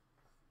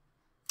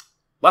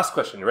 Last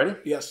question. You ready?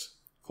 Yes.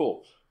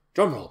 Cool.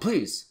 Drum roll,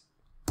 please.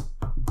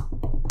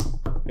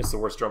 It's the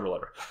worst drum roll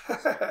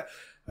ever.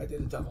 I did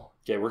a double.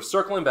 Okay, we're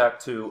circling back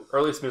to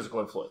earliest musical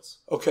influence.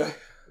 Okay.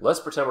 Let's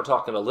pretend we're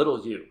talking a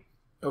little you.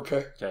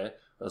 Okay. Okay.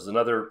 As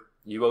another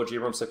UOG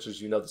Room Sixers,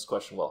 you know this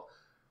question well.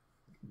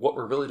 What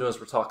we're really doing is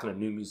we're talking to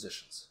new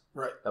musicians.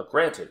 Right. Now,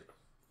 granted,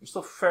 you're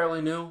still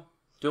fairly new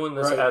doing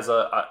this as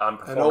I'm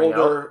performing an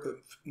older, out.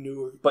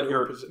 Newer, but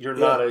you're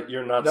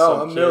not no,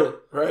 some I'm kid. new.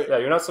 Right. Yeah,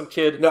 you're not some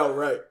kid. No,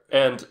 right.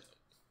 And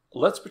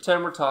let's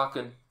pretend we're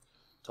talking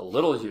to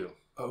little you.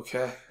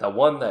 Okay. That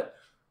one that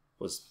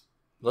was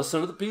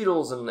listening to the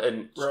Beatles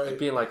and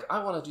being like,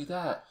 I want to do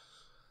that.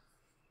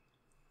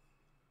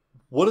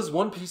 What is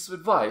one piece of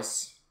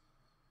advice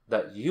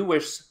that you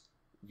wish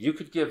you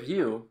could give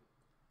you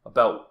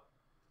about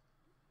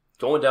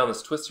going down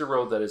this twisted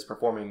road that is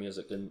performing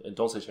music, and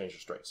don't say change your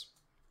strings?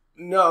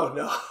 No,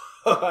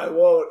 I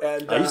won't.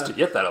 And I used to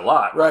get that a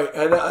lot. Right,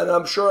 and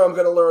I'm sure I'm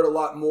going to learn a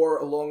lot more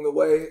along the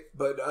way.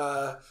 But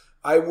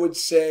I would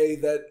say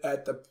that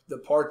at the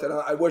part that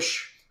I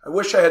wish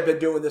I had been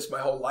doing this my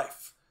whole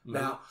life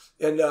now.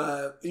 And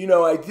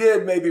I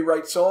did maybe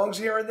write songs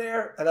here and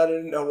there, and I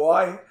didn't know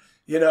why.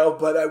 you know,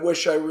 but I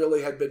wish I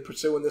really had been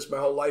pursuing this my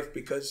whole life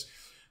because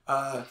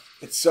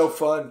it's so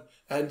fun.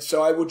 And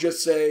so I would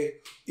just say,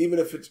 even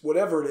if it's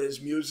whatever it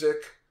is, music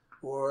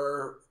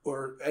or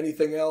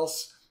anything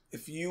else,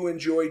 if you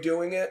enjoy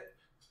doing it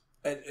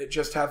and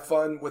just have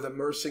fun with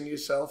immersing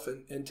yourself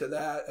into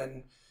that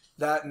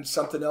and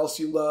something else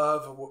you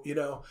love, you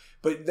know,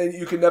 but then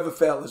you can never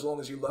fail as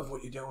long as you love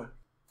what you're doing.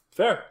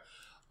 Fair.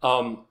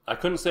 I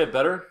couldn't say it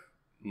better.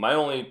 My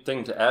only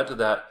thing to add to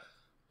that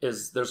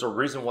is there's a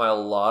reason why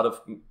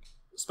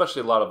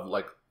especially a lot of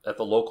like at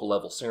the local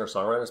level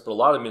singer-songwriters, but a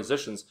lot of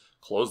musicians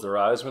close their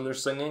eyes when they're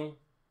singing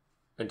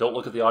and don't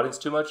look at the audience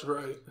too much.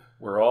 Right.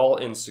 We're all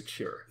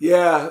insecure.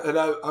 Yeah, and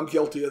I'm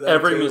guilty of that.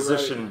 Every too,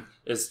 musician right?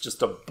 is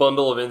just a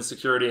bundle of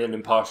insecurity and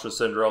imposter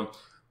syndrome,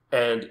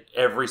 and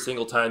every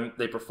single time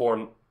they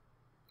perform,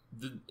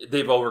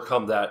 they've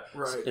overcome that,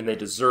 right. And they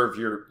deserve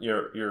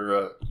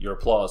your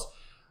applause.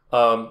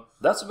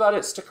 That's about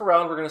it. Stick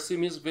around. We're going to see a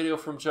music video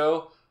from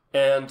Joe,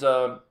 and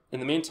in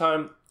the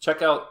meantime,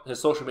 check out his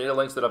social media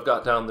links that I've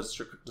got down in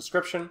the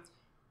description.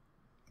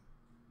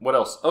 What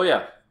else? Oh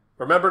yeah,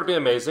 remember to be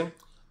amazing,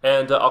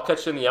 and I'll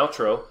catch you in the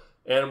outro,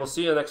 and we'll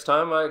see you next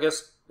time. I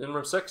guess in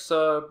room 6.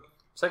 Say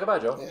goodbye,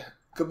 Joe. Yeah.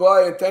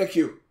 Goodbye and thank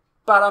you.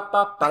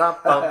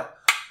 Ba-da-ba-ba-da-bum.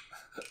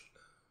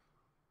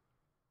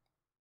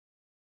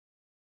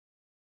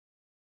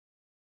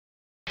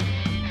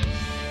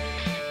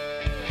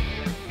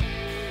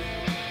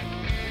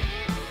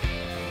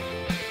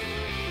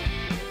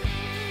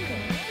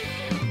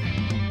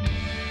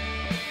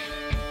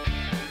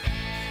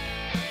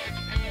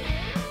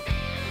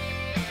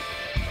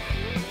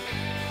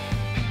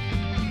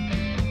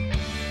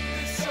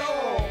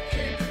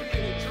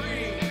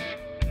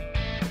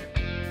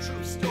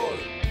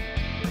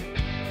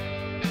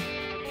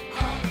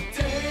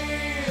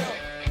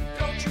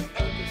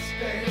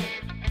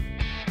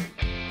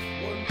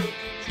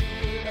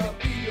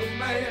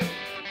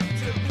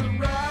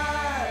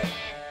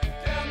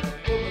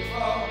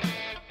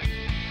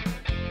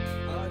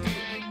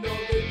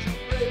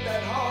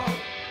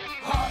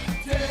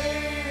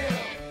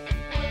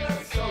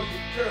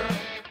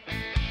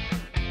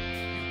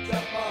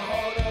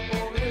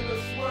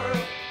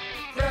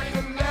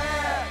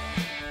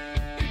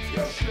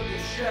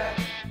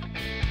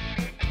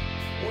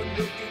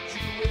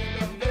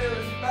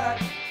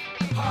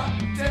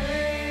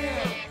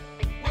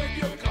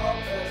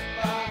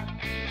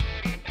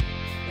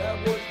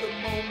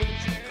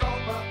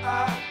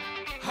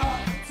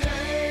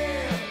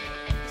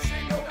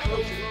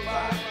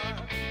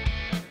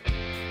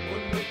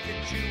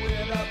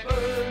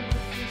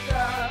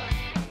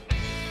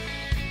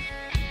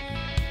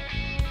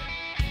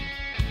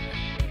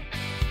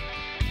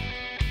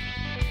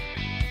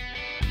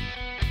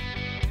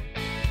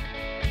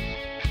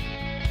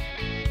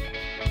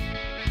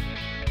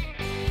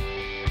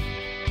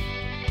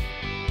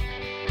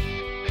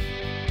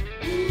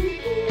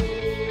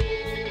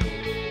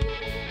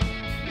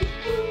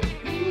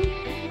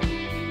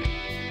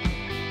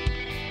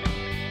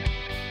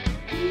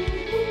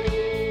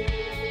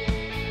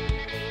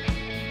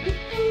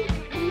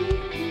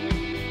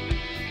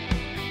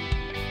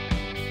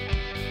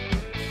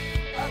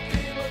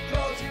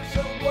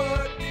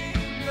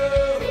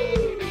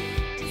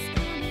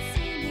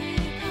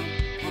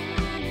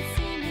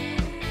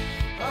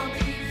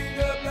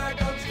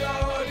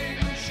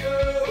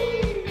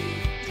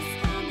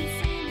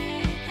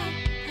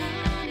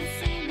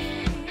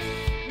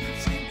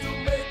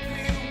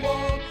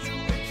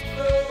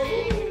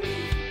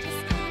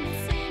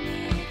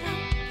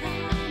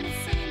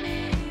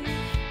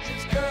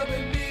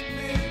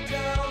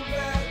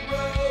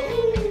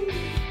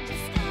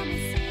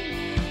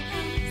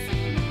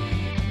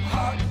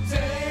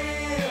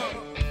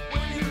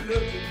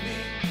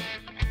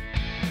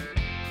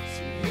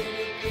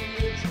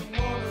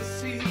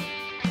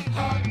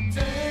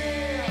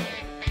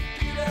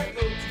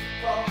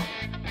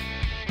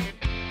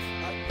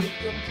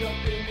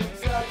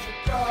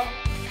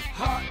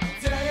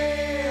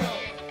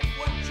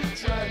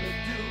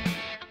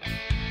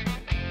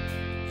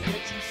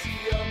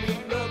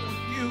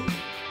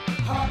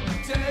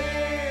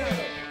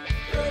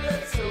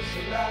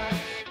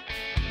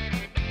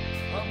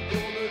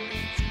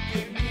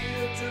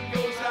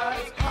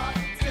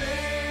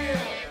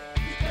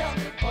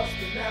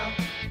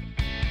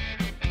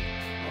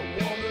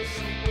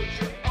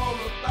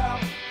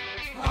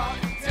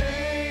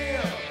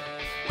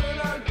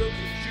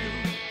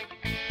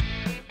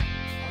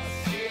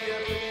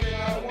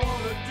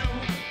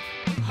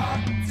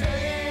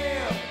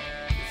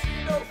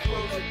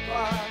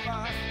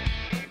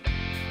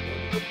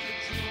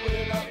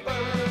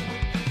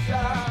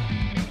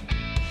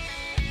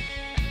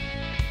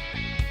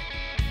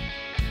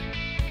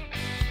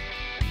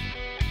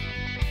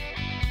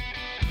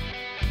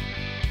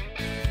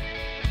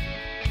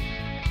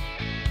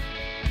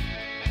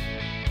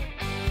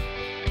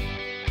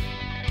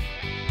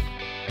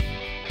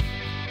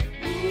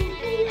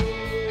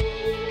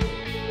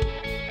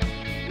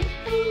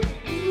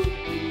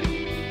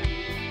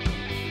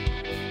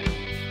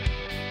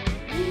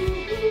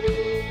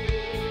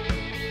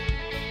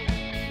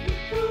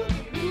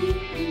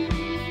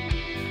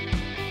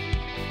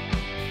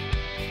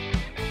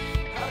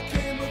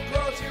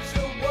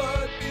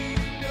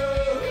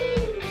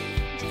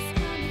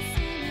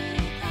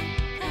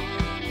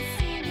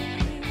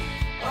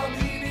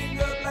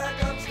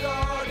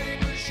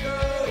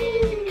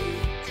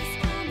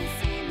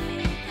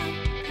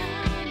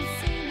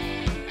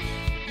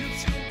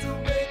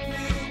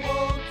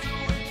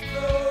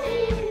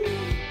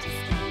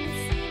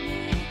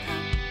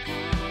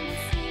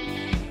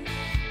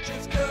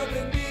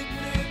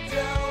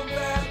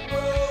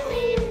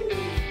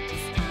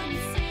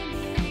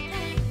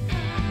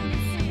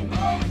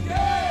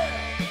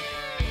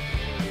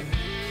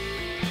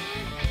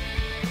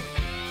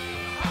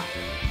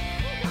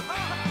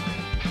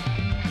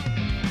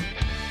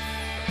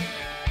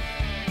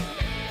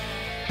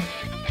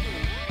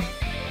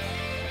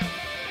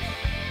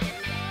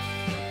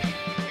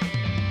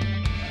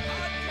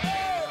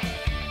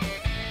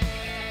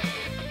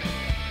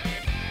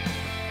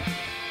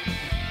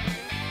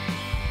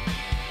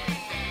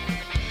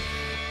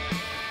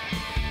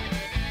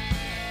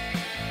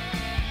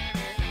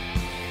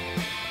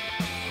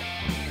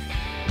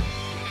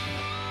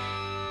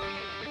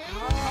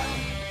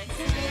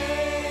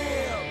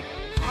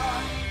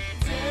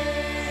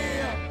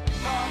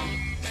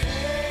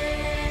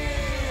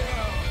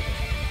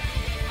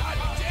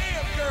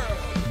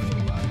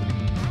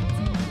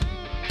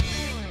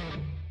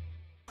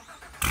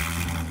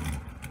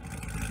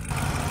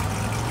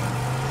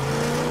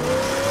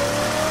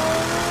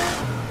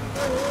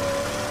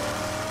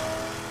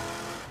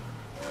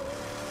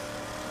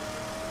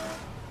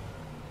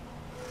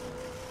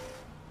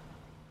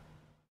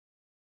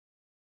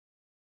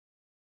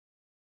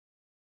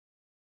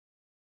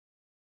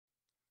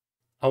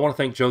 I want to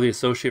thank Joe the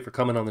Associate for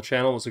coming on the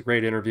channel. It was a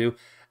great interview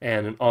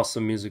and an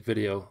awesome music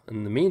video.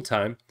 In the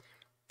meantime,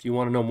 if you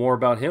want to know more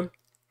about him,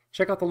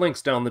 check out the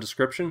links down in the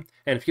description.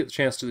 And if you get the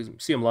chance to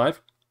see him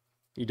live,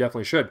 you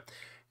definitely should.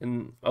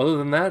 And other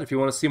than that, if you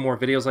want to see more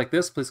videos like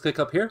this, please click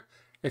up here.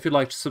 If you'd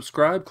like to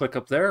subscribe, click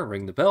up there,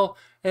 ring the bell.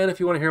 And if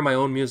you want to hear my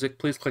own music,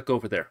 please click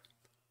over there.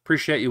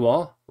 Appreciate you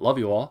all, love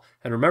you all,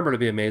 and remember to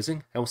be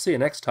amazing, and we'll see you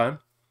next time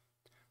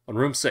on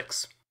Room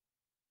 6.